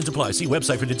and conditions apply. See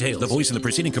website for details. The voice in the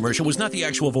preceding commercial was not the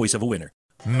actual voice of a winner.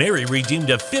 Mary redeemed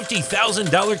a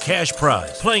 $50,000 cash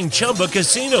prize playing Chumba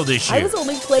Casino this year. I was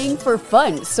only playing for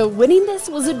fun, so winning this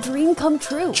was a dream come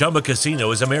true. Chumba Casino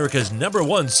is America's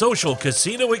 #1 social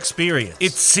casino experience.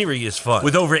 It's serious fun.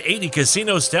 With over 80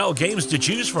 casino-style games to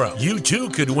choose from, you too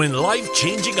could win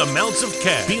life-changing amounts of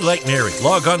cash. Be like Mary.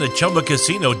 Log on to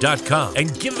ChumbaCasino.com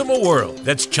and give them a whirl.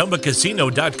 That's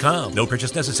ChumbaCasino.com. No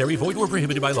purchase necessary. Void where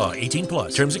prohibited by law.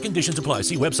 18+. Terms and conditions apply.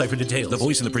 See website for details. The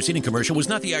voice in the preceding commercial was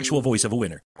not the actual voice of a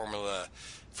winner.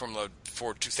 Formula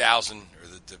Ford 2000 or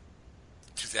the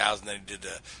 2000. Then he did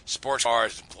sports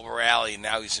cars and rally, and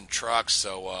now he's in trucks.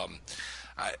 So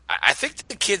I think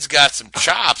the kid's got some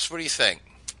chops. What do you think?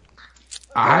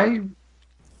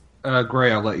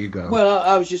 Gray, I'll let you go. Well,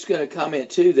 I was just going to comment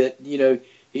too that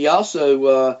he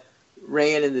also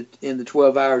ran in the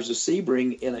 12 Hours of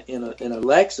Sebring in a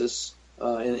Lexus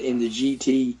in the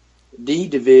GTD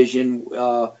division.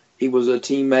 He was a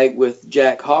teammate with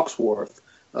Jack Hawksworth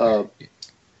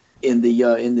in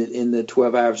the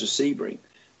 12 Hours of Sebring.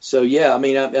 So yeah, I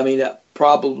mean that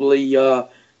probably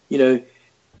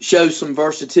shows some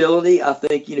versatility. I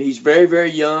think he's very,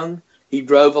 very young. He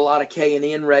drove a lot of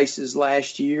K&N races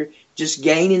last year, just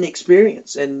gaining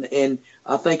experience, and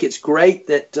I think it's great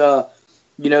that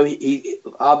he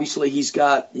obviously he's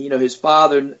got his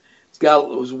father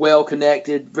was well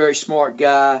connected, very smart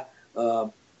guy.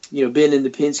 Been in the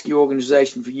Penske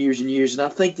organization for years and years. And I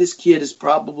think this kid is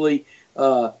probably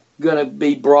going to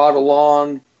be brought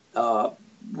along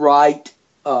right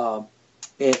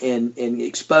and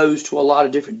exposed to a lot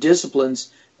of different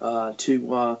disciplines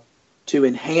to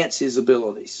enhance his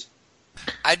abilities.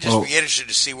 I'd just be interested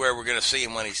to see where we're going to see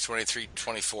him when he's 23,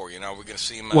 24. We're going to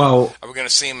see him. Are we going to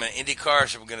see him in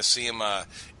IndyCars? Are we going to see him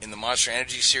in the Monster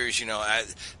Energy Series?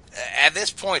 At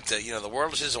this point, the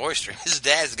world is his oyster. His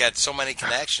dad's got so many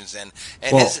connections, and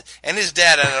his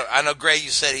dad. I know, Gray. You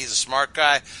said he's a smart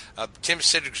guy. Tim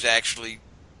Cindric's actually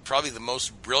probably the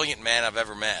most brilliant man I've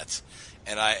ever met.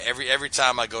 And every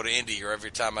time I go to Indy or every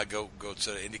time I go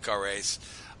to the IndyCar race,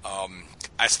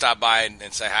 I stop by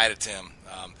and say hi to Tim.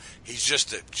 He's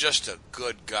just a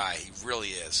good guy. He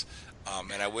really is.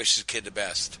 And I wish his kid the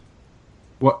best.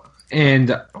 Well,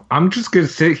 and I'm just gonna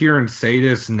sit here and say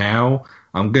this now.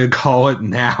 I'm going to call it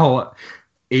now,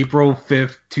 April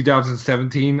 5th,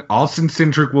 2017. Austin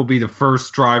Cindric will be the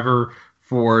first driver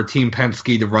for Team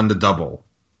Penske to run the double.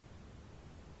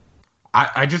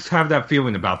 I just have that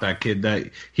feeling about that kid, that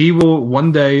he will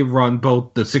one day run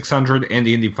both the 600 and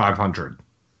the Indy 500.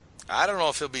 I don't know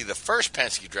if he'll be the first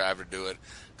Penske driver to do it,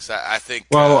 because I think...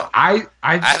 Well, I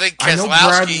think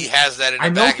Keselowski has that in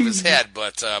the back of his head,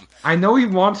 but... I know he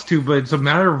wants to, but it's a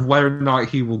matter of whether or not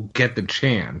he will get the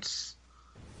chance.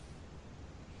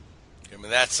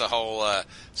 That's the whole.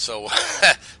 So,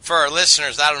 for our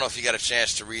listeners, I don't know if you got a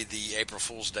chance to read the April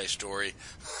Fool's Day story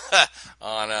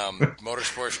on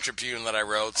Motorsports Tribune that I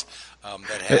wrote.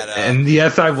 That had. And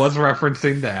yes, I was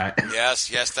referencing that. Yes,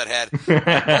 that had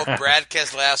both Brad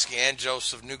Keselowski and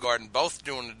Joseph Newgarden both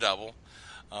doing the double.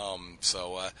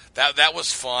 So that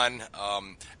was fun.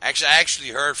 I actually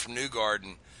heard from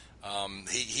Newgarden.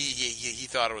 He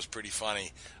thought it was pretty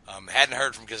funny. Hadn't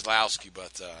heard from Keselowski,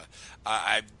 but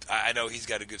I know he's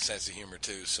got a good sense of humor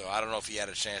too. So I don't know if he had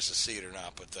a chance to see it or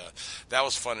not, but that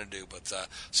was fun to do. But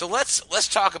so let's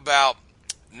talk about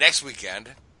next weekend.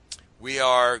 we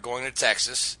are going to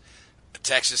Texas.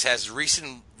 Texas has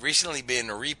recently been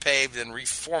repaved and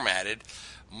reformatted,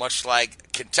 much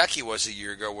like Kentucky was a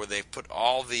year ago, where they put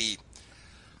all the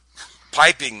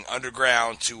piping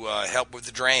underground to help with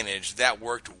the drainage. That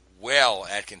worked well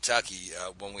at Kentucky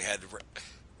when we had the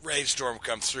rainstorm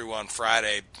come through on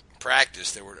Friday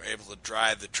practice. They were able to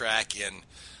drive the track in,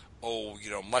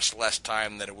 much less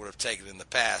time than it would have taken in the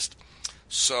past.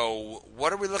 So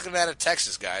what are we looking at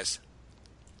Texas, guys?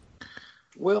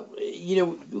 Well, a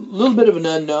little bit of an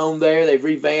unknown there. They've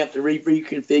revamped and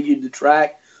reconfigured the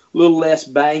track, a little less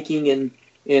banking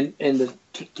and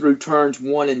through turns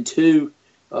 1 and 2.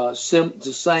 The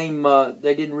same.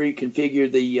 They didn't reconfigure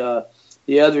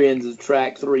the other ends of the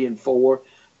track 3 and 4.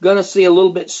 Going to see a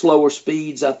little bit slower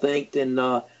speeds, I think,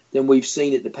 than we've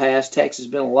seen in the past. Texas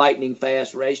has been a lightning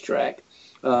fast racetrack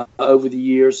over the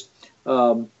years.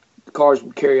 The cars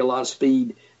will carry a lot of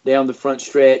speed down the front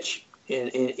stretch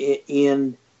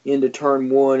and into turn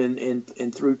 1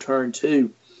 and through turn 2.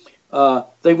 I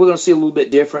think we're going to see a little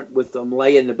bit different with them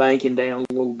laying the banking down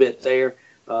a little bit there.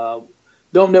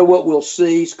 Don't know what we'll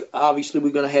see. Obviously,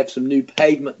 we're going to have some new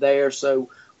pavement there, so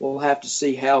we'll have to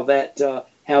see how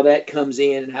that comes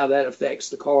in and how that affects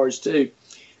the cars too.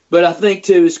 But I think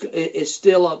too, it's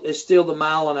still the 1.5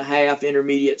 mile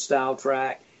intermediate style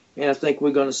track, and I think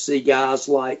we're going to see guys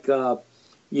like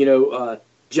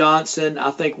Johnson.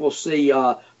 I think we'll see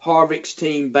Harvick's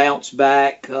team bounce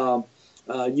back. You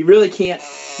really can't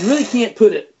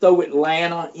throw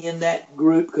Atlanta in that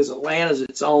group because Atlanta's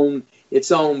its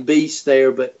own beast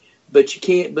there. But you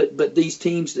can't. But these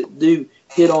teams that do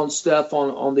hit on stuff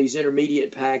on these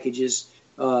intermediate packages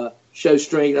show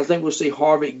strength. I think we'll see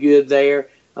Harvick good there.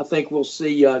 I think we'll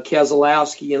see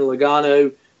Keselowski and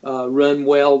Logano run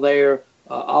well there.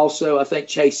 Also, I think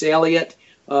Chase Elliott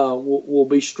will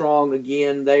be strong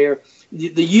again there.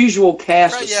 The usual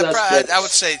cast of suspects. I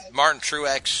would say Martin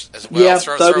Truex as well. Yeah,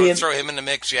 throw him in the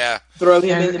mix. Yeah, throw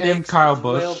him in the mix. And Kyle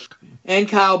Busch. Well. And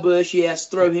Kyle Busch, yes,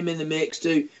 throw him in the mix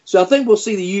too. So I think we'll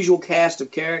see the usual cast of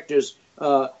characters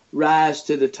rise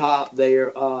to the top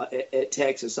there at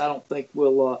Texas. I don't think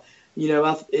we'll,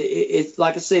 it's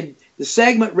like I said, the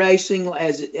segment racing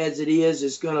as it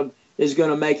is going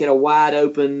to make it a wide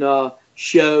open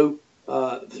show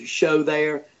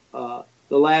there.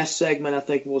 The last segment, I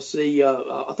think we'll see.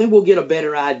 I think we'll get a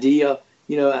better idea,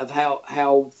 of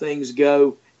how things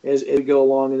go as we go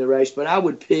along in the race. But I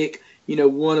would pick,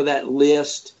 one of that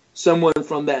list, someone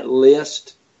from that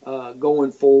list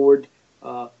going forward.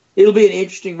 It'll be an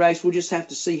interesting race. We'll just have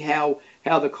to see how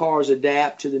the cars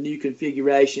adapt to the new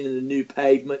configuration and the new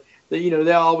pavement.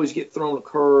 They'll always get thrown a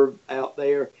curve out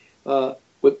there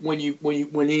when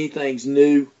anything's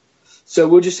new. So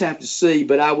we'll just have to see.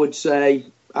 But I would say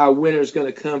our winner is going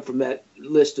to come from that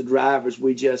list of drivers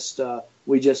we just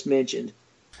mentioned.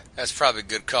 That's probably a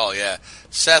good call, yeah.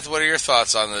 Seth, what are your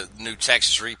thoughts on the new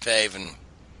Texas repave? And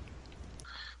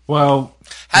well,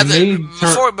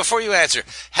 before you answer,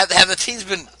 have the teams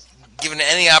been given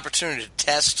any opportunity to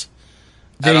test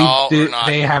at all or not?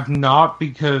 They have not,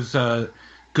 because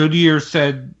Goodyear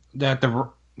said that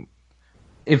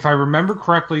if I remember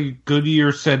correctly,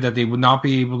 Goodyear said that they would not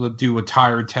be able to do a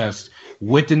tire test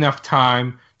with enough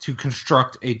time to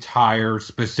construct a tire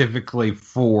specifically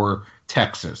for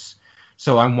Texas.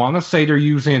 So I want to say they're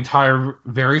using a tire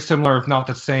very similar, if not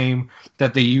the same,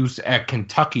 that they used at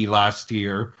Kentucky last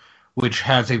year, which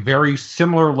has a very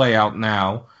similar layout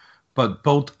now. But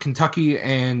both Kentucky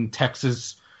and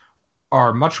Texas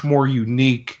are much more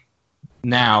unique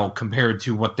now compared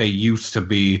to what they used to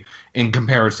be in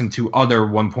comparison to other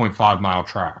 1.5 mile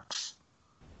tracks.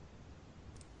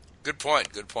 Good point.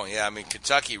 Yeah, I mean,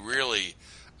 Kentucky really,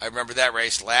 I remember that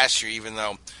race last year, even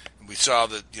though we saw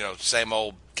the, same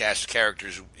old cast of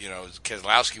characters,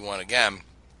 Keselowski won again.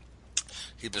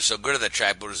 He's been so good at that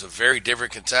track, but it was a very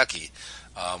different Kentucky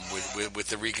with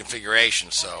the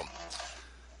reconfiguration.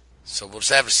 So we'll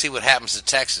just have to see what happens to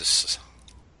Texas.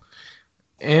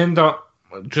 And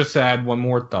just to add one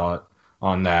more thought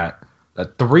on that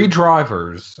 3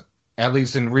 drivers, at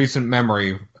least in recent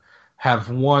memory, have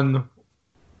won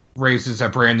races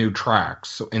at brand new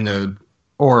tracks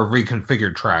or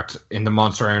reconfigured tracks in the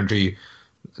Monster Energy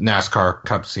NASCAR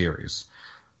Cup Series.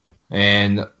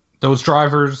 And those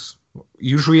drivers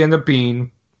usually end up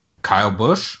being Kyle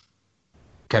Busch,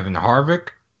 Kevin Harvick,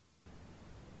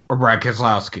 or Brad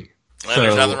Keselowski. And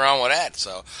there's nothing wrong with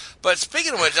that. But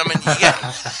speaking of which, I mean,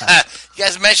 you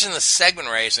guys mentioned the segment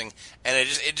racing, and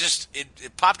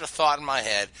it popped a thought in my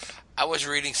head. I was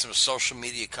reading some social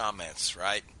media comments,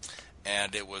 right?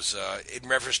 And it was in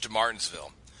reference to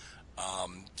Martinsville.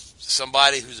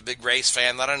 Somebody who's a big race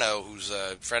fan that I know, who's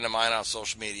a friend of mine on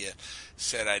social media,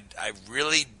 said I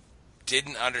really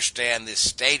didn't understand this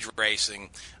stage racing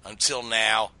until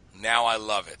now. Now I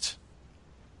love it.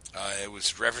 It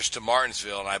was reference to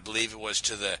Martinsville, and I believe it was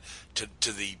to the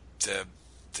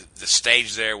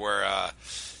stage there where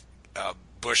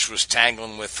Busch was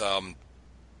tangling with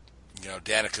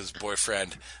Danica's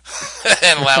boyfriend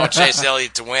and allowing Chase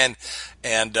Elliott to win.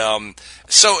 And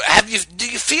so, do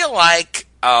you feel like?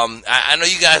 I know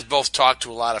you guys both talk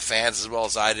to a lot of fans as well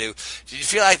as I do. Do you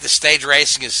feel like the stage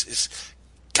racing is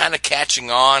kind of catching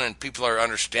on and people are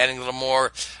understanding a little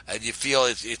more? Do you feel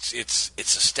it's a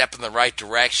step in the right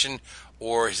direction,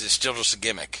 or is it still just a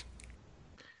gimmick?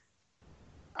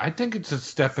 I think it's a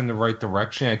step in the right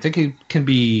direction. I think it can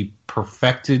be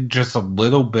perfected just a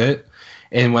little bit.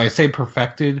 And when I say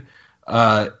perfected,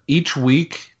 each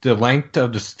week the length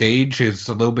of the stage is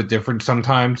a little bit different.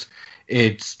 Sometimes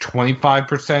it's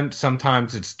 25%,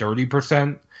 sometimes it's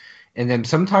 30%, and then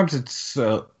sometimes it's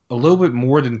a little bit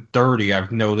more than 30.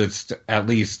 I've noticed at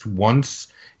least once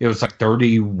it was like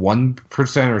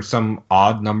 31% or some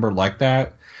odd number like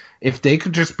that. If they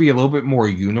could just be a little bit more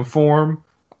uniform,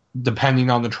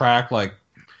 depending on the track, like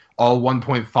all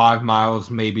 1.5 miles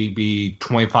maybe be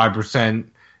 25%,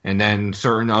 and then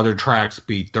certain other tracks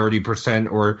be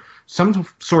 30%, or some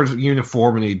sort of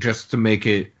uniformity just to make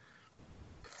it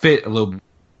fit a little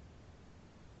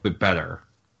bit better.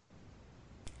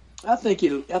 I think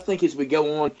as we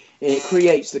go on, it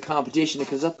creates the competition,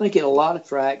 because I think in a lot of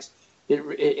tracks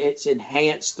it's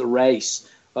enhanced the race.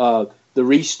 The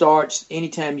restarts,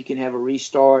 anytime you can have a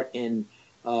restart, and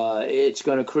it's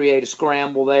going to create a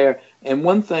scramble there. And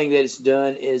one thing that it's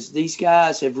done is these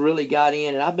guys have really got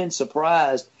in, and I've been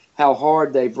surprised how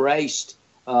hard they've raced,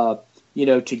 to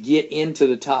get into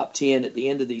the top 10 at the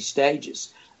end of these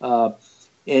stages.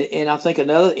 And I think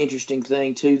another interesting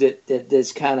thing, too,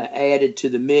 that's kind of added to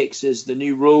the mix is the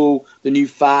new rule, the new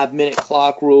 5-minute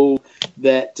clock rule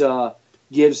that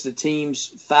gives the teams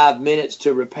 5 minutes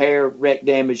to repair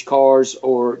wreck-damaged cars,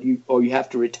 or you have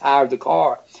to retire the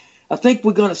car. I think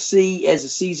we're going to see, as the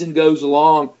season goes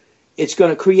along, it's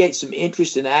going to create some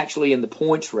interest in the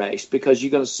points race, because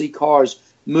you're going to see cars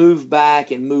move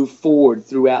back and move forward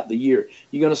throughout the year.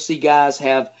 You're going to see guys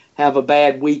have a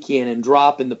bad weekend and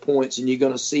drop in the points, and you're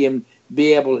going to see them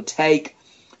be able to take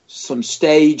some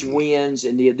stage wins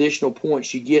and the additional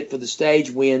points you get for the stage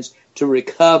wins to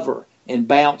recover and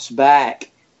bounce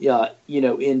back,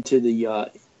 into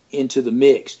the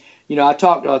mix. I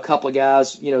talked to a couple of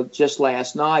guys, just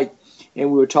last night, and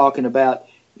we were talking about,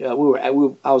 I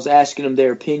was asking them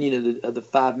their opinion of the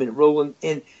 5-minute rule,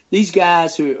 and these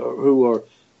guys who are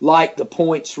like the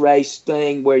points race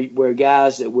thing, where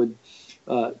guys that would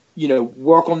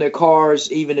work on their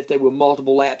cars, even if they were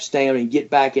multiple laps down, and get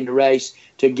back in the race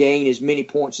to gain as many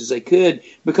points as they could,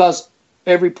 because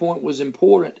every point was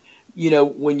important,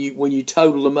 when you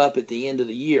total them up at the end of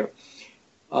the year.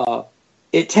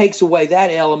 It takes away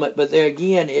that element, but there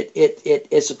again,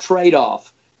 it's a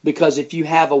trade-off, because if you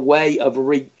have a way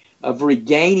of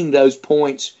regaining those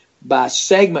points by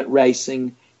segment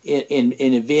racing in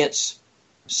events,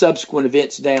 subsequent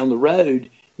events down the road,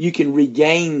 you can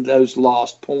regain those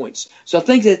lost points. So I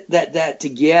think that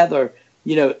together,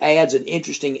 adds an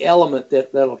interesting element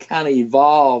that'll kind of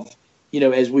evolve,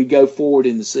 as we go forward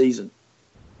in the season.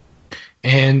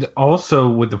 And also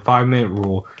with the 5-minute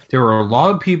rule, there were a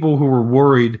lot of people who were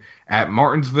worried at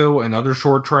Martinsville and other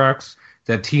short tracks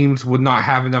that teams would not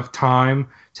have enough time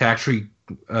to actually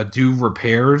do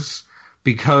repairs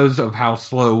because of how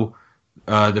slow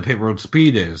the pit road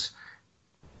speed is.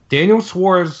 Daniel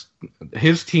Suarez,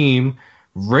 his team,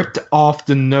 ripped off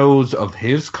the nose of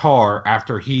his car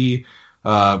after he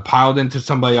piled into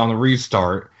somebody on the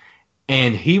restart,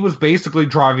 and he was basically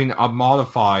driving a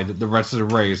modified the rest of the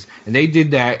race, and they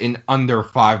did that in under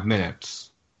 5 minutes.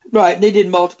 Right, they did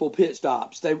multiple pit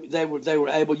stops. They were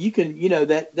able. You can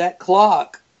that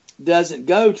clock doesn't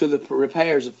go till the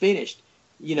repairs are finished.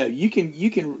 You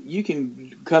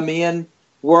can come in,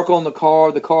 work on the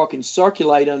car. The car can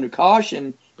circulate under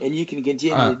caution, and you can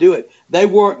continue to do it. They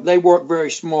work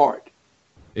very smart.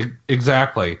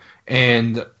 Exactly,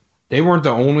 and they weren't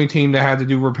the only team that had to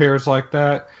do repairs like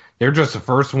that. They're just the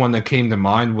first one that came to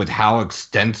mind with how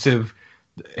extensive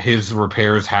his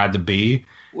repairs had to be.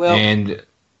 Well, and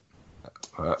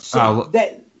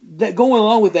that going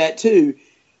along with that too,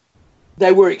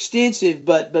 they were extensive,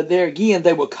 but there again,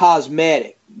 they were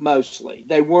cosmetic mostly.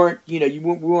 They weren't, we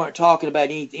weren't talking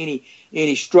about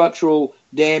any structural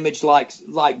damage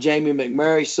like Jamie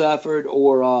McMurray suffered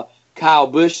or Kyle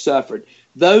Busch suffered.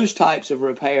 Those types of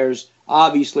repairs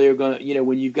obviously are going to,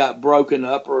 when you've got broken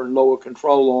upper and lower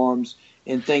control arms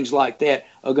and things like that,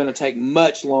 are going to take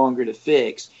much longer to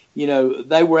fix.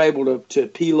 They were able to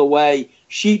peel away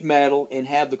sheet metal and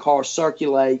have the car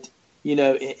circulate,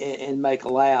 and make a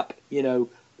lap,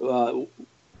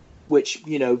 which,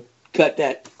 cut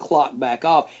that clock back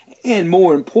off. And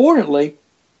more importantly,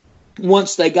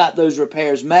 once they got those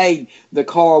repairs made, the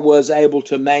car was able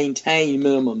to maintain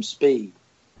minimum speed.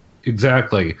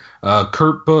 Exactly.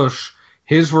 Kurt Busch,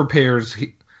 his repairs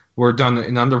were done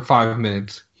in under 5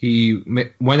 minutes. He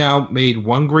went out, made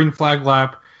one green flag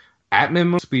lap at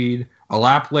minimum speed. A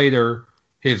lap later,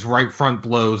 his right front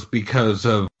blows because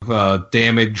of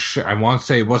damage. I want to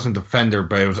say it wasn't the fender,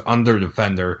 but it was under the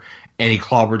fender, and he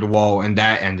clobbered the wall, and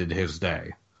that ended his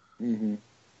day. Mm-hmm.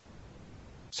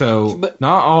 So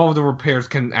not all of the repairs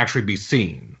can actually be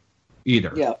seen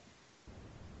either. Yeah.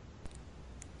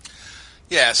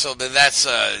 Yeah, so that's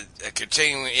a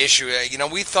continuing issue.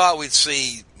 We thought we'd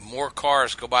see more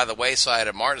cars go by the wayside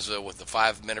at Martinsville with the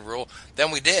 5-minute rule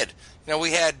than we did.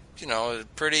 We had, a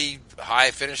pretty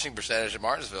high finishing percentage at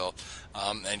Martinsville.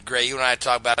 And Gray, you and I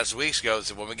talked about this weeks ago,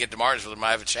 so when we get to Martinsville, we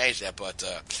might have to change that, but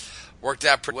worked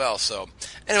out pretty well. So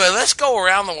anyway, let's go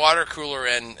around the water cooler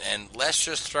and let's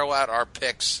just throw out our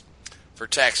picks for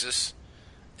Texas.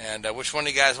 And which one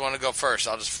do you guys want to go first?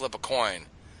 I'll just flip a coin.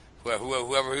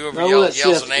 Whoever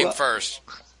yells the name first.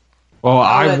 Well,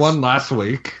 I won last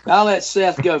week. I'll let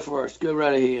Seth go first. Go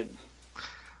right ahead.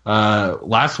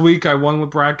 Last week I won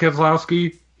with Brad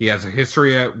Keselowski. He has a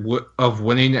history of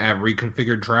winning at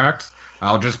reconfigured tracks.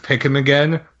 I'll just pick him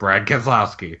again, Brad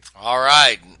Keselowski. All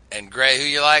right, and Gray, who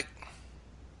you like?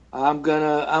 I'm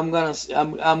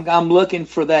looking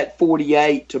for that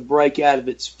 48 to break out of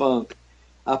its funk.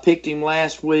 I picked him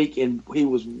last week, and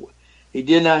he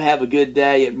did not have a good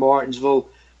day at Martinsville.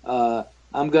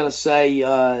 I'm gonna say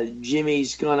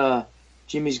Jimmy's gonna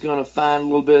find a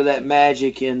little bit of that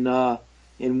magic and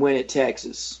win at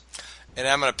Texas. And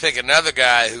I'm gonna pick another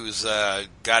guy who's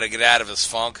got to get out of his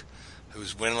funk,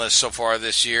 who's winless so far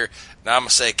this year. Now I'm gonna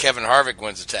say Kevin Harvick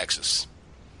wins at Texas.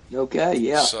 Okay,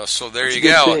 yeah. So there you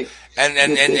go. Pick. And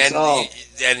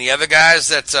the other guys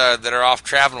that are off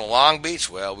traveling to Long Beach,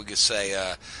 well, we could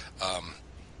say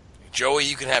Joey,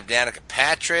 you can have Danica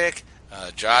Patrick.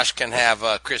 Josh can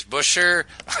have Chris Buescher.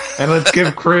 And let's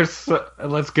give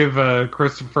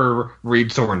Christopher Reed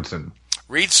Sorensen.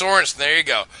 Reed Sorensen, there you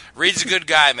go. Reed's a good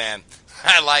guy, man.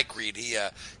 I like Reed.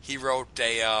 He wrote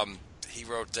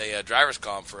a driver's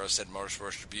column for us at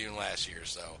Motorsports Tribune last year.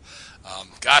 So,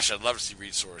 gosh, I'd love to see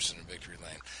Reed Sorensen in victory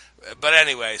lane. But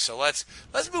anyway, so let's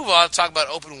move on. Talk about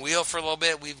open wheel for a little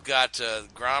bit. We've got the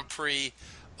Grand Prix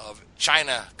of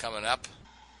China coming up,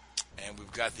 and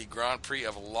we've got the Grand Prix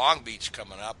of Long Beach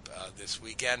coming up this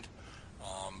weekend.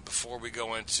 Before we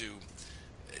go into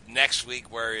next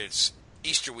week, where it's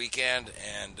Easter weekend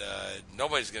and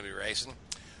nobody's going to be racing.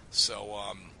 So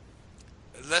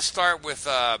let's start with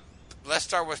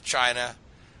China.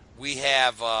 We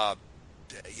have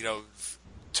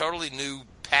totally new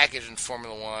package in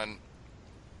Formula One.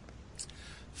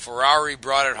 Ferrari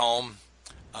brought it home.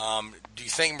 Do you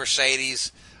think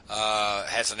Mercedes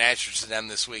has an answer to them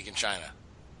this week in China?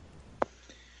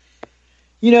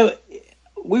 I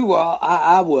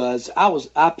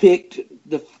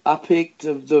picked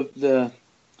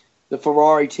the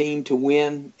Ferrari team to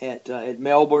win at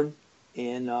Melbourne,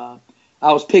 and I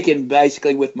was picking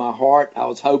basically with my heart. I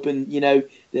was hoping,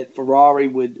 that Ferrari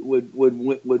would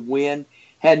win.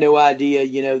 Had no idea,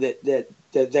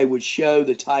 that they would show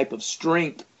the type of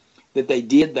strength that they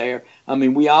did there. I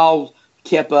mean, we all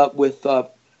kept up with the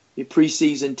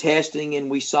preseason testing,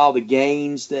 and we saw the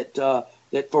gains that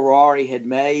Ferrari had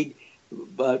made,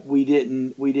 but we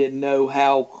didn't know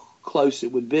how close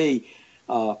it would be.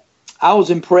 I was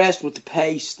impressed with the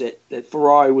pace that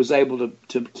Ferrari was able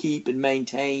to keep and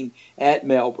maintain at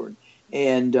Melbourne,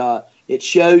 and it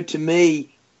showed to me.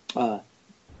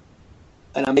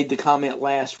 And I made the comment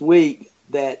last week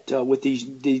that with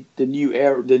the new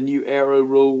aero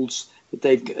rules that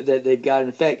they've got in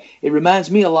effect, it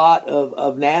reminds me a lot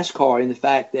of NASCAR in the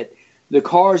fact that the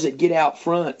cars that get out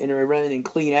front and are running in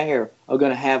clean air are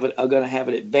going to have an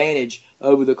advantage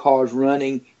over the cars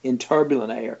running in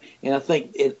turbulent air, and I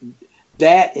think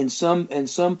that in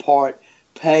some part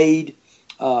paved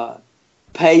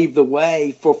the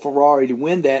way for Ferrari to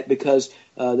win that because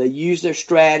they used their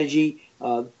strategy.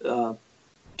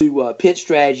 Pit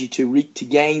strategy to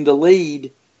gain the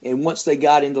lead, and once they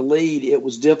got in the lead, it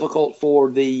was difficult for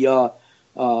the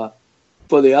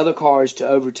other cars to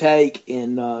overtake.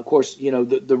 And of course,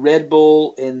 the Red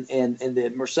Bull and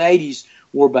the Mercedes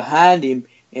were behind him,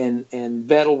 and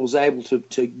Vettel was able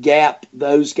to gap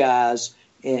those guys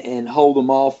and hold them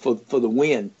off for the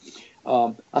win.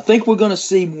 I think we're going to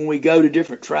see when we go to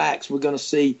different tracks, we're going to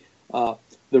see the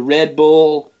Red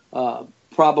Bull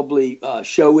probably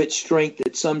show its strength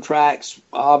at some tracks.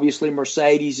 Obviously,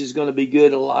 Mercedes is going to be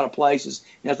good at a lot of places,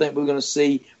 and I think we're going to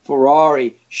see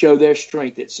Ferrari show their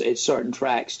strength at certain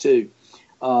tracks too.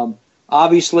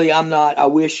 Obviously, I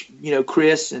wish,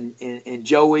 Chris and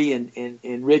Joey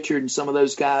and Richard and some of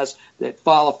those guys that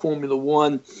follow Formula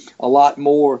One a lot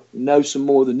more, know some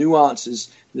more of the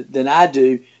nuances than I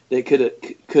do, that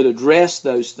could address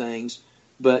those things.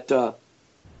 But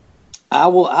I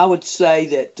would say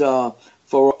that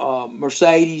for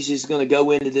Mercedes is going to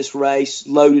go into this race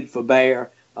loaded for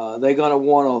bear. They're going to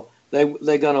want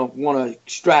to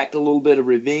extract a little bit of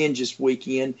revenge this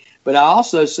weekend. But I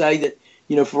also say that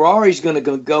Ferrari's going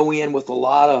to go in with a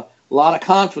lot of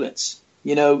confidence,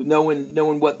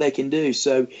 knowing what they can do.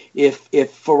 So if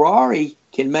Ferrari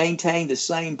can maintain the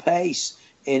same pace,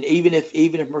 and even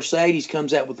if Mercedes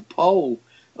comes out with the pole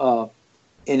and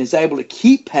is able to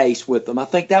keep pace with them, I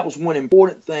think that was one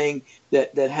important thing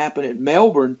that happened at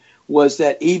Melbourne, was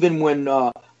that even when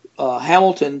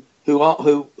Hamilton,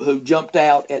 who jumped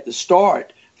out at the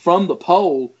start from the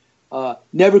pole,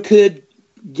 never could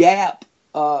gap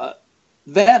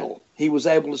Vettel. He was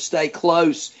able to stay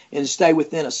close and stay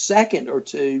within a second or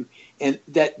two, and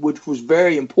which was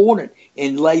very important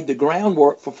and laid the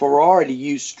groundwork for Ferrari to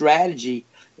use strategy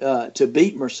to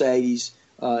beat Mercedes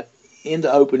in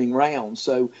the opening round.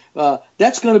 So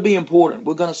that's going to be important.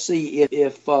 We're going to see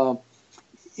if the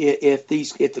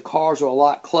cars are a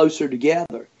lot closer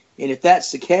together, and if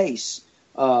that's the case,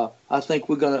 I think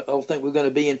we're going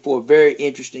to be in for a very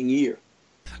interesting year.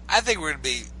 I think we're going to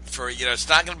be it's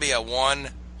not going to be a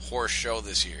one-horse show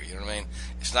this year. You know what I mean?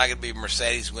 It's not going to be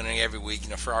Mercedes winning every week.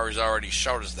 Ferrari's already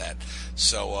showed us that.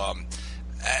 So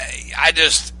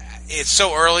it's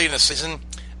so early in the season.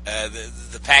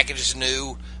 The package is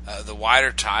new. The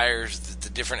wider tires, the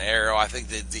different aero. I think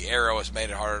the aero has made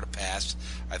it harder to pass.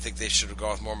 I think they should have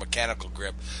gone with more mechanical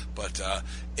grip. But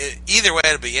either way,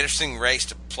 it'll be an interesting race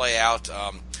to play out.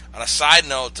 On a side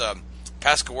note,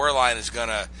 Pascal Wehrlein is going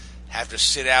to have to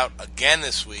sit out again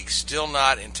this week, still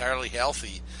not entirely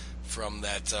healthy from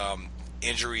that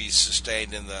injuries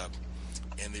sustained in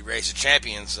the Race of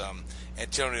Champions.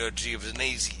 Antonio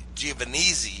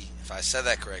Giovinazzi, if I said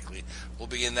that correctly, will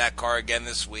be in that car again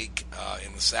this week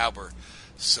in the Sauber.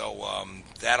 So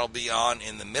that'll be on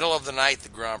in the middle of the night, the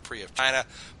Grand Prix of China.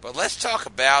 But let's talk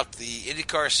about the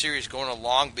IndyCar Series going to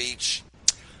Long Beach.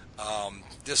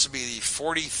 This will be the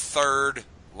 43rd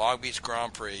Long Beach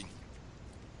Grand Prix.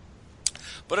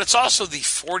 But it's also the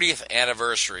 40th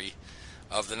anniversary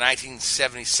of the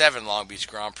 1977 Long Beach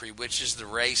Grand Prix, which is the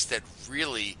race that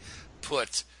really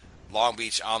put Long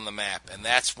Beach on the map. And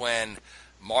that's when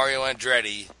Mario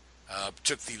Andretti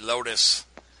took the Lotus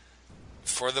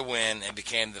for the win and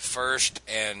became the first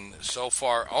and so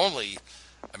far only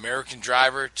American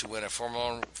driver to win a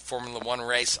Formula One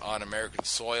race on American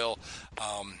soil.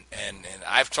 And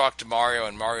I've talked to Mario,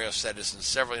 and Mario said this in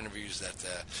several interviews,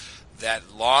 that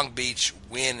Long Beach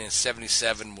win in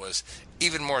 77 was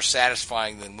even more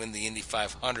satisfying than win the Indy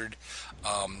 500.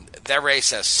 That race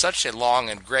has such a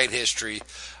long and great history.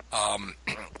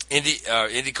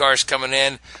 IndyCar's coming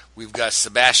in. We've got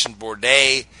Sebastian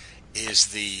Bourdais is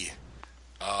the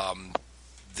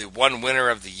one winner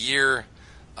of the year.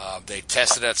 They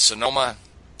tested at Sonoma,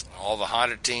 all the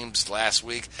Honda teams last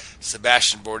week.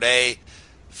 Sebastian Bourdais,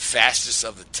 fastest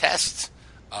of the test.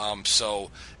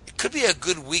 So it could be a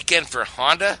good weekend for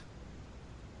Honda.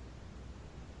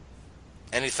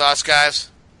 Any thoughts, guys?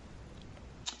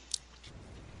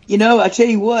 I tell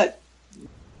you what,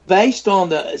 based on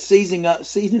the season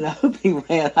opening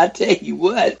round, I tell you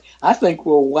what, I think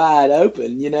we're wide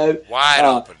open. Wide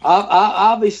open.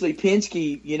 Obviously,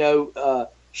 Penske,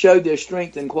 showed their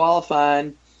strength in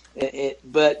qualifying,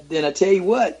 but then I tell you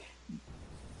what,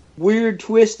 weird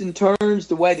twists and turns,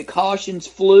 the way the cautions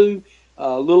flew,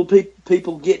 little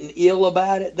people getting ill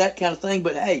about it, that kind of thing.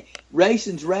 But hey,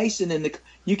 racing's racing, and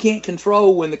you can't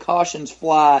control when the cautions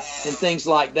fly and things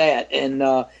like that. And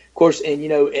of course, and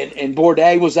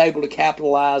Bourdais was able to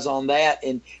capitalize on that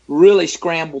and really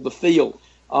scramble the field.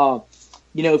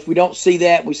 If we don't see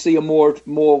that, we see a more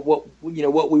what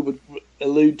we would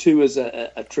allude to as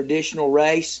a traditional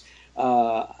race.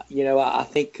 I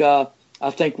think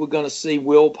we're going to see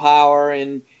Will Power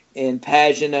and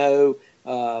Pagenaud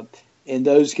and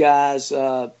those guys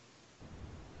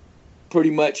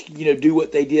pretty much do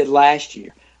what they did last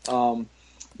year. I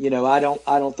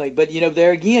don't think, but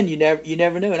there again, you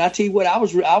never know. And I tell you what, I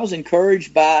was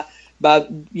encouraged by by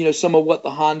some of what the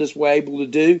Hondas were able to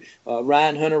do.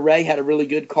 Ryan Hunter-Reay had a really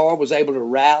good car, was able to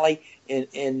rally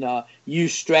and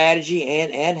use strategy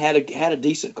and had a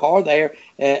decent car there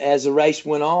as the race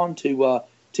went on to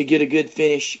get a good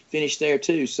finish there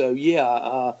too. So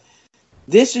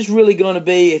this is really going to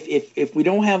be, if we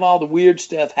don't have all the weird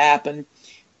stuff happen,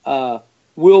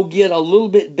 we'll get a little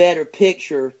bit better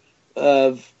picture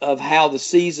of how the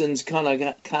season's kind of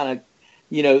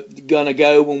going to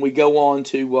go when we go on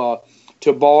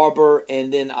to Barber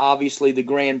and then obviously the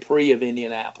Grand Prix of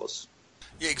Indianapolis.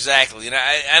 Yeah, exactly. And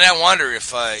I wonder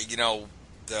if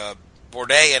the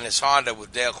Bourdais and his Honda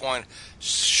with Dale Coyne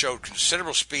showed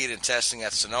considerable speed in testing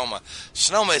at Sonoma.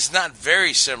 Sonoma is not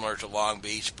very similar to Long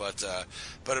Beach, but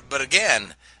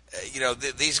again,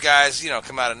 these guys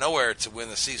come out of nowhere to win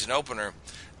the season opener.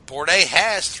 Bourdais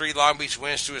has 3 Long Beach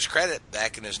wins to his credit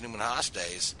back in his Newman Haas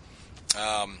days.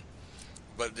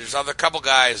 But there's other couple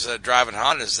guys driving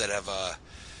Hondas that have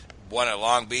won at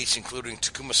Long Beach, including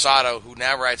Takuma Sato, who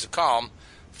now rides a column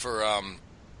for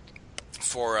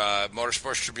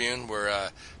Motorsports Tribune,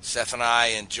 where Seth and I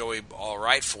and Joey all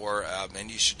write for,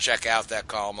 and you should check out that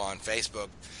column on Facebook.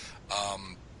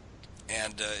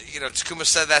 Takuma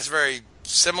said that's very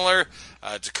similar.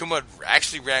 Takuma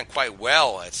actually ran quite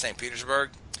well at St. Petersburg.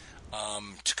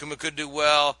 Takuma could do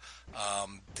well.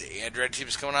 The Andretti team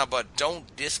is coming out, but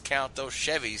don't discount those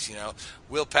Chevys.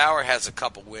 Will Power has a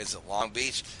couple wins at Long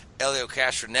Beach. Elio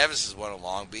Castroneves has won at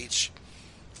Long Beach.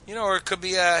 Or it could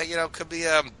be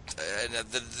the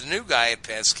new guy at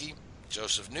Penske,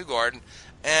 Joseph Newgarden,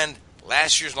 and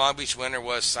last year's Long Beach winner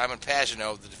was Simon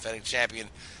Pagenaud, the defending champion.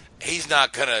 He's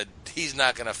not gonna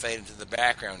fade into the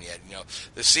background yet.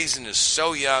 The season is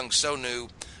so young, so new.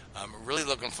 I'm really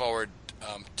looking forward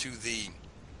to the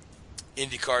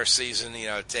IndyCar season.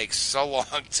 It takes so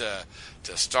long to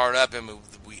start up, and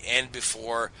we end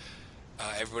before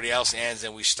everybody else ends,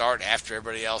 and we start after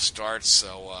everybody else starts.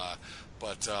 So,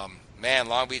 man,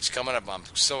 Long Beach coming up. I'm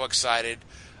so excited.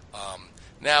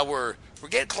 Now we're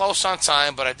getting close on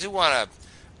time, but I do want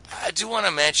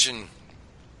to mention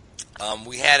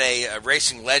we had a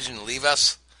racing legend leave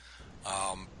us.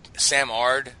 Sam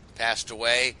Ard passed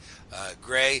away.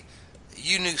 Gray,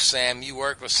 you knew Sam. You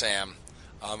worked with Sam.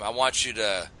 I want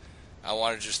to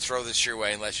just throw this your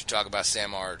way and let you talk about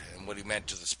Sam Ard and what he meant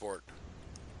to the sport.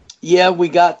 Yeah, we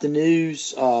got the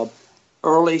news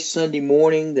early Sunday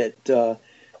morning that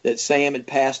Sam had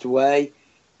passed away,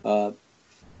 and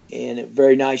a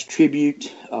very nice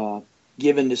tribute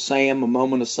given to Sam, a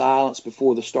moment of silence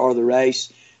before the start of the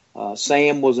race.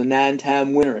 Sam was a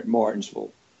 9-time winner at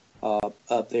Martinsville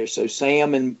up there. So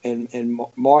Sam and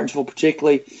Martinsville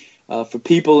particularly, for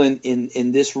people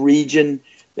in this region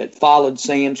that followed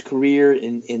Sam's career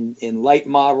in late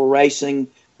model racing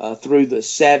through the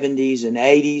 70s and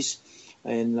 80s.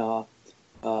 And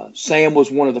Sam was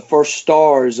one of the first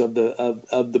stars of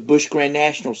the Busch Grand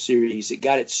National Series. It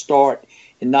got its start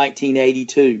in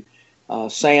 1982.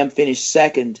 Sam finished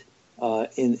second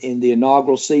in the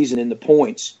inaugural season in the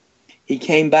points. He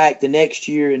came back the next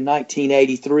year in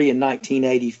 1983 and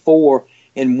 1984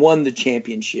 and won the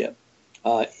championship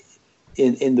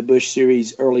in the Busch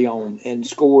Series early on, and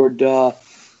scored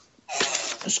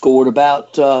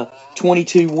about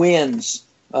 22 wins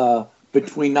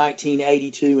between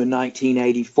 1982 and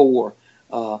 1984.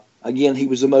 Again, he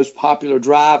was the most popular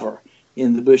driver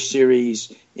in the Busch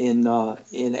Series in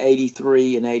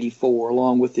 83 and 84,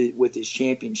 along with his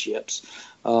championships.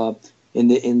 Of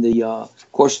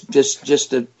course, just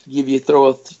to throw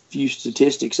a few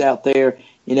statistics out there,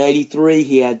 in 83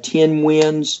 he had 10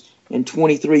 wins and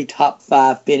 23 top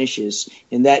 5 finishes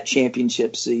in that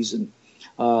championship season.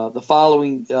 The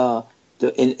following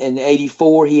in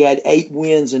 84 he had 8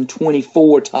 wins and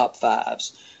 24 top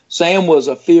 5s. Sam was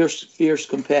a fierce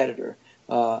competitor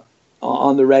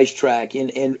on the racetrack,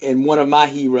 and one of my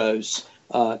heroes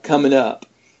coming up.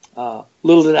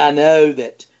 Little did I know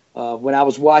that when I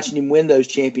was watching him win those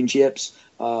championships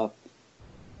a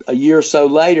year or so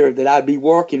later, that I'd be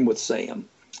working with Sam.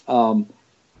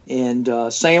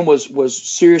 Sam was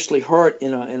seriously hurt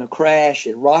in a crash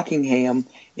at Rockingham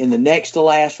in the next to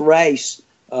last race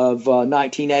of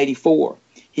 1984.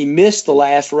 He missed the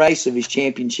last race of his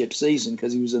championship season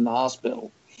because he was in the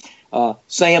hospital.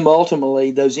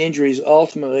 Those injuries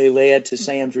ultimately led to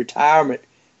Sam's retirement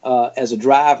as a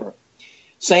driver.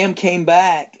 Sam came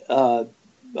back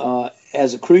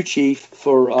as a crew chief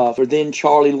for then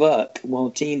Charlie Luck, on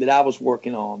the team that I was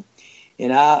working on.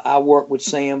 And I worked with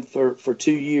Sam for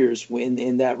 2 years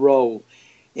in that role.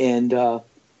 And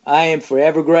I am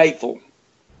forever grateful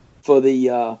for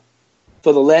the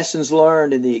lessons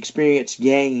learned and the experience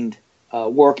gained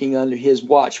working under his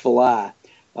watchful eye.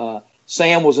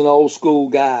 Sam was an old school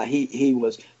guy. He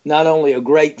was not only a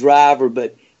great driver,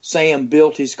 but Sam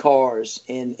built his cars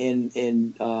and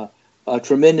a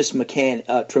tremendous mechanic,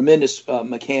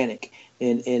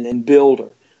 and builder.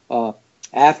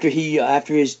 After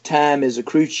his time as a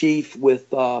crew chief with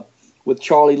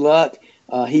Charlie Luck,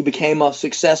 he became a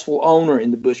successful owner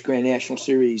in the Busch Grand National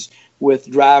Series with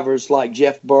drivers like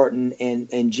Jeff Burton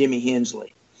and Jimmy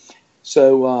Hensley.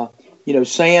 So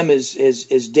Sam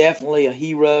is definitely a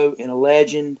hero and a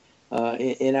legend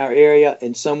in our area,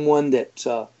 and someone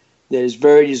that is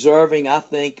very deserving, I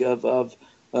think, of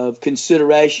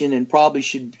consideration, and probably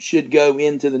should go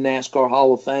into the NASCAR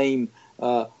Hall of Fame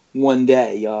one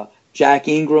day. Jack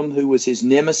Ingram, who was his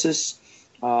nemesis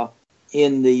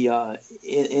in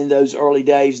those early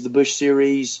days of the Busch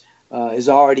Series, is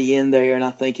already in there, and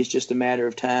I think it's just a matter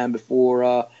of time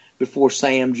before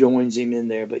Sam joins him in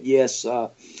there. But yes,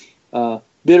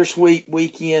 bittersweet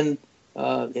weekend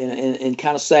and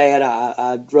kind of sad.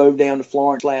 I drove down to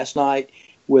Florence last night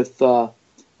with a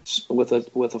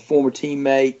former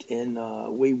teammate,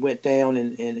 and we went down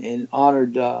and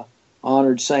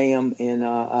honored Sam, and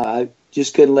I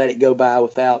just couldn't let it go by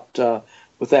without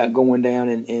going down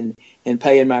and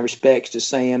paying my respects to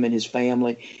Sam and his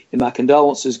family. And my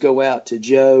condolences go out to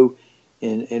Joe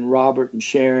and Robert and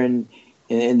Sharon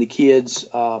and the kids.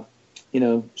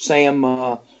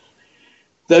 Sam,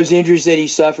 those injuries that he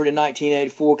suffered in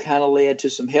 1984 kind of led to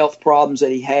some health problems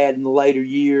that he had in the later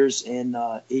years, and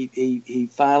he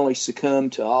finally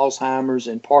succumbed to Alzheimer's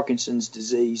and Parkinson's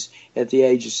disease at the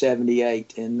age of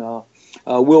 78. And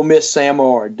we'll miss Sam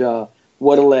Ard.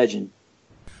 What a legend.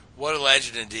 What a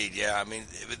legend indeed, yeah. I mean,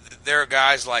 there are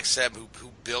guys like Seb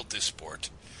who built this sport.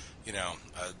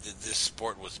 This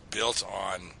sport was built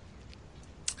on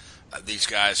these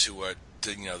guys who were,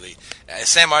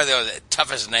 Sam Ard, the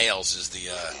tough as nails is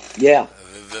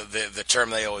the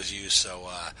term they always use. So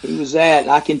he was that.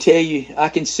 I can tell you, I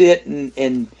can sit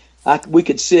we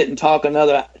could sit and talk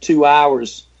another 2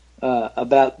 hours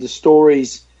about the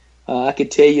stories. I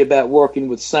could tell you about working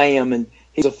with Sam, and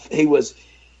he was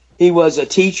a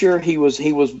teacher. He was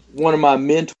one of my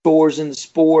mentors in the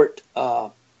sport.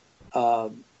 Like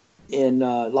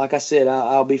I said,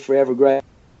 I'll be forever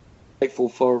grateful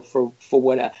for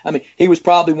what I mean. He was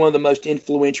probably one of the most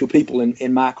influential people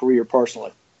in my career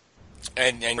personally.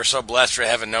 And we're so blessed for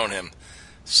having known him.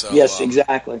 So yes,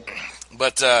 exactly.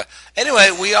 But anyway,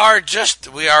 we are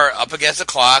up against the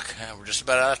clock. We're just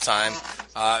about out of time.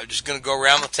 Just going to go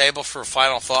around the table for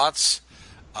final thoughts.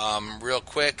 Real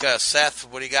quick, Seth,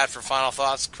 what do you got for final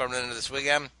thoughts coming into this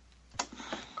weekend?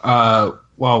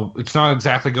 Well, it's not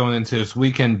exactly going into this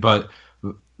weekend, but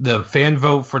the fan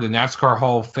vote for the NASCAR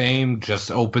Hall of Fame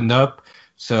just opened up.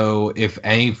 So if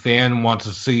any fan wants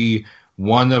to see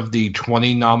one of the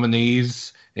 20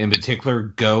 nominees in particular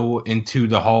go into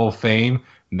the Hall of Fame,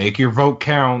 make your vote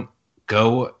count.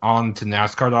 Go on to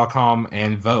NASCAR.com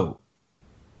and vote.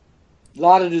 A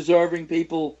lot of deserving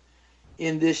people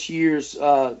in this year's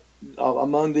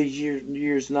among these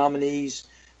year's nominees.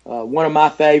 One of my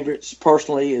favorites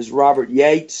personally is Robert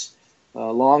Yates,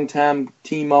 longtime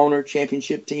team owner,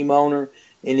 championship team owner,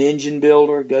 an engine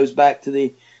builder. Goes back to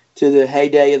the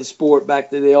heyday of the sport, back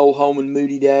to the old Holman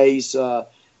Moody days.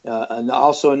 And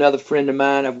also another friend of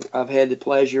mine I've had the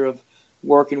pleasure of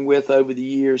working with over the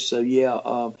years. So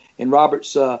yeah, and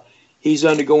Robert's he's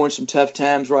undergoing some tough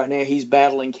times right now. He's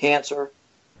battling cancer,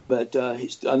 but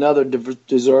he's another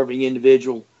deserving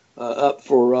individual up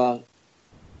for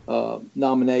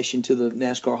nomination to the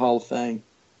NASCAR Hall of Fame.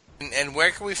 And where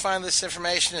can we find this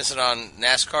information? Is it on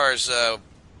NASCAR's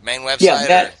main website?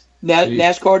 Yeah,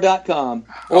 NASCAR.com.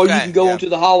 Or you can go onto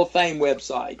the Hall of Fame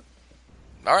website.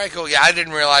 All right, cool. Yeah, I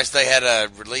didn't realize they had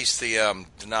released the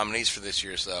nominees for this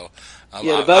year, so I'm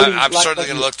certainly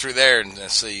going to look through there and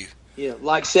see. Yeah,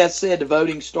 like Seth said, the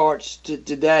voting starts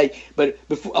today. But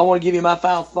before, I want to give you my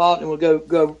final thought, and we'll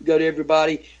go to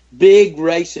everybody. Big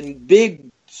racing,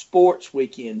 big sports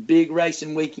weekend, big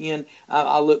racing weekend.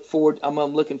 I'm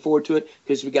looking forward to it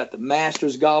because we got the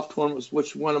Masters golf tournament,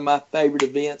 which is one of my favorite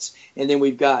events, and then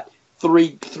we've got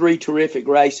three terrific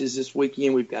races this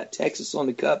weekend. We've got Texas on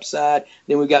the Cup side,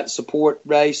 then we've got the support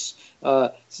race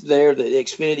there. The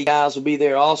Xfinity guys will be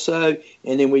there also,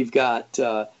 and then we've got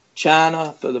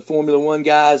China for the Formula One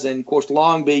guys, and of course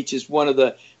Long Beach is one of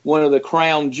the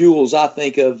crown jewels, I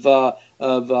think, of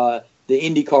the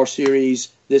IndyCar series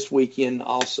this weekend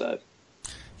also.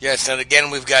 Yes, and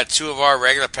again, we've got two of our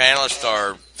regular panelists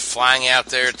are flying out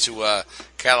there to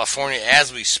California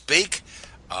as we speak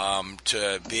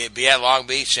to be at Long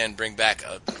Beach and bring back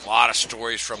a lot of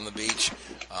stories from the beach.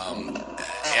 And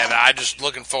I'm just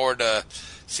looking forward to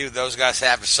see what those guys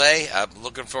have to say. I'm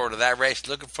looking forward to that race.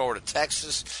 Looking forward to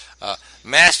Texas.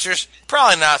 Masters,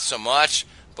 probably not so much.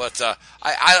 But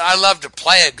I love to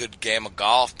play a good game of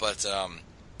golf, but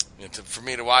for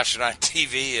me to watch it on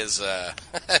TV is a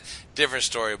different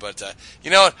story. But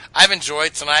you know what? I've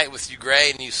enjoyed tonight with you,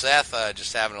 Gray, and you, Seth,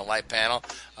 just having a light panel.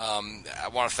 I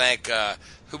want to thank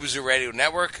Hoobazoo Radio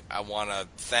Network. I want to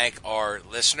thank our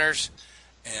listeners.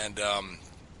 And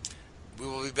we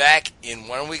will be back in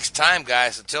 1 week's time,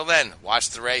 guys. Until then, watch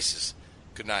the races.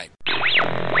 Good night.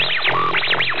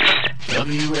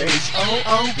 WHOOBAZOO,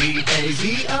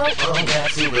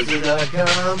 that's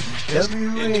Hoobazoo.com.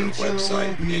 Enter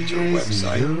website, enter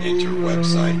website, enter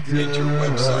website, enter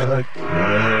website.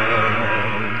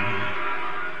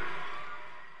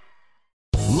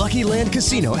 Lucky Land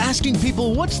Casino, asking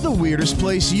people, what's the weirdest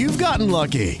place you've gotten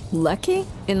lucky? Lucky?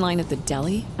 In line at the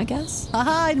deli, I guess?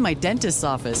 Aha, in my dentist's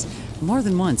office. More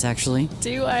than once, actually.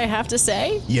 Do I have to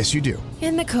say? Yes, you do.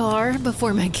 In the car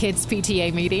before my kids'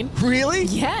 PTA meeting. Really?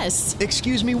 Yes.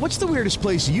 Excuse me, what's the weirdest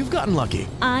place you've gotten lucky?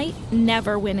 I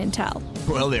never win and tell.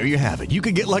 Well, there you have it. You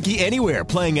can get lucky anywhere,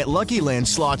 playing at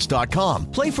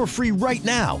LuckyLandSlots.com. Play for free right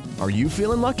now. Are you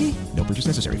feeling lucky? No purchase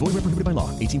necessary. Void where prohibited by law.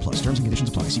 18+. Terms and conditions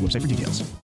apply. See website for details.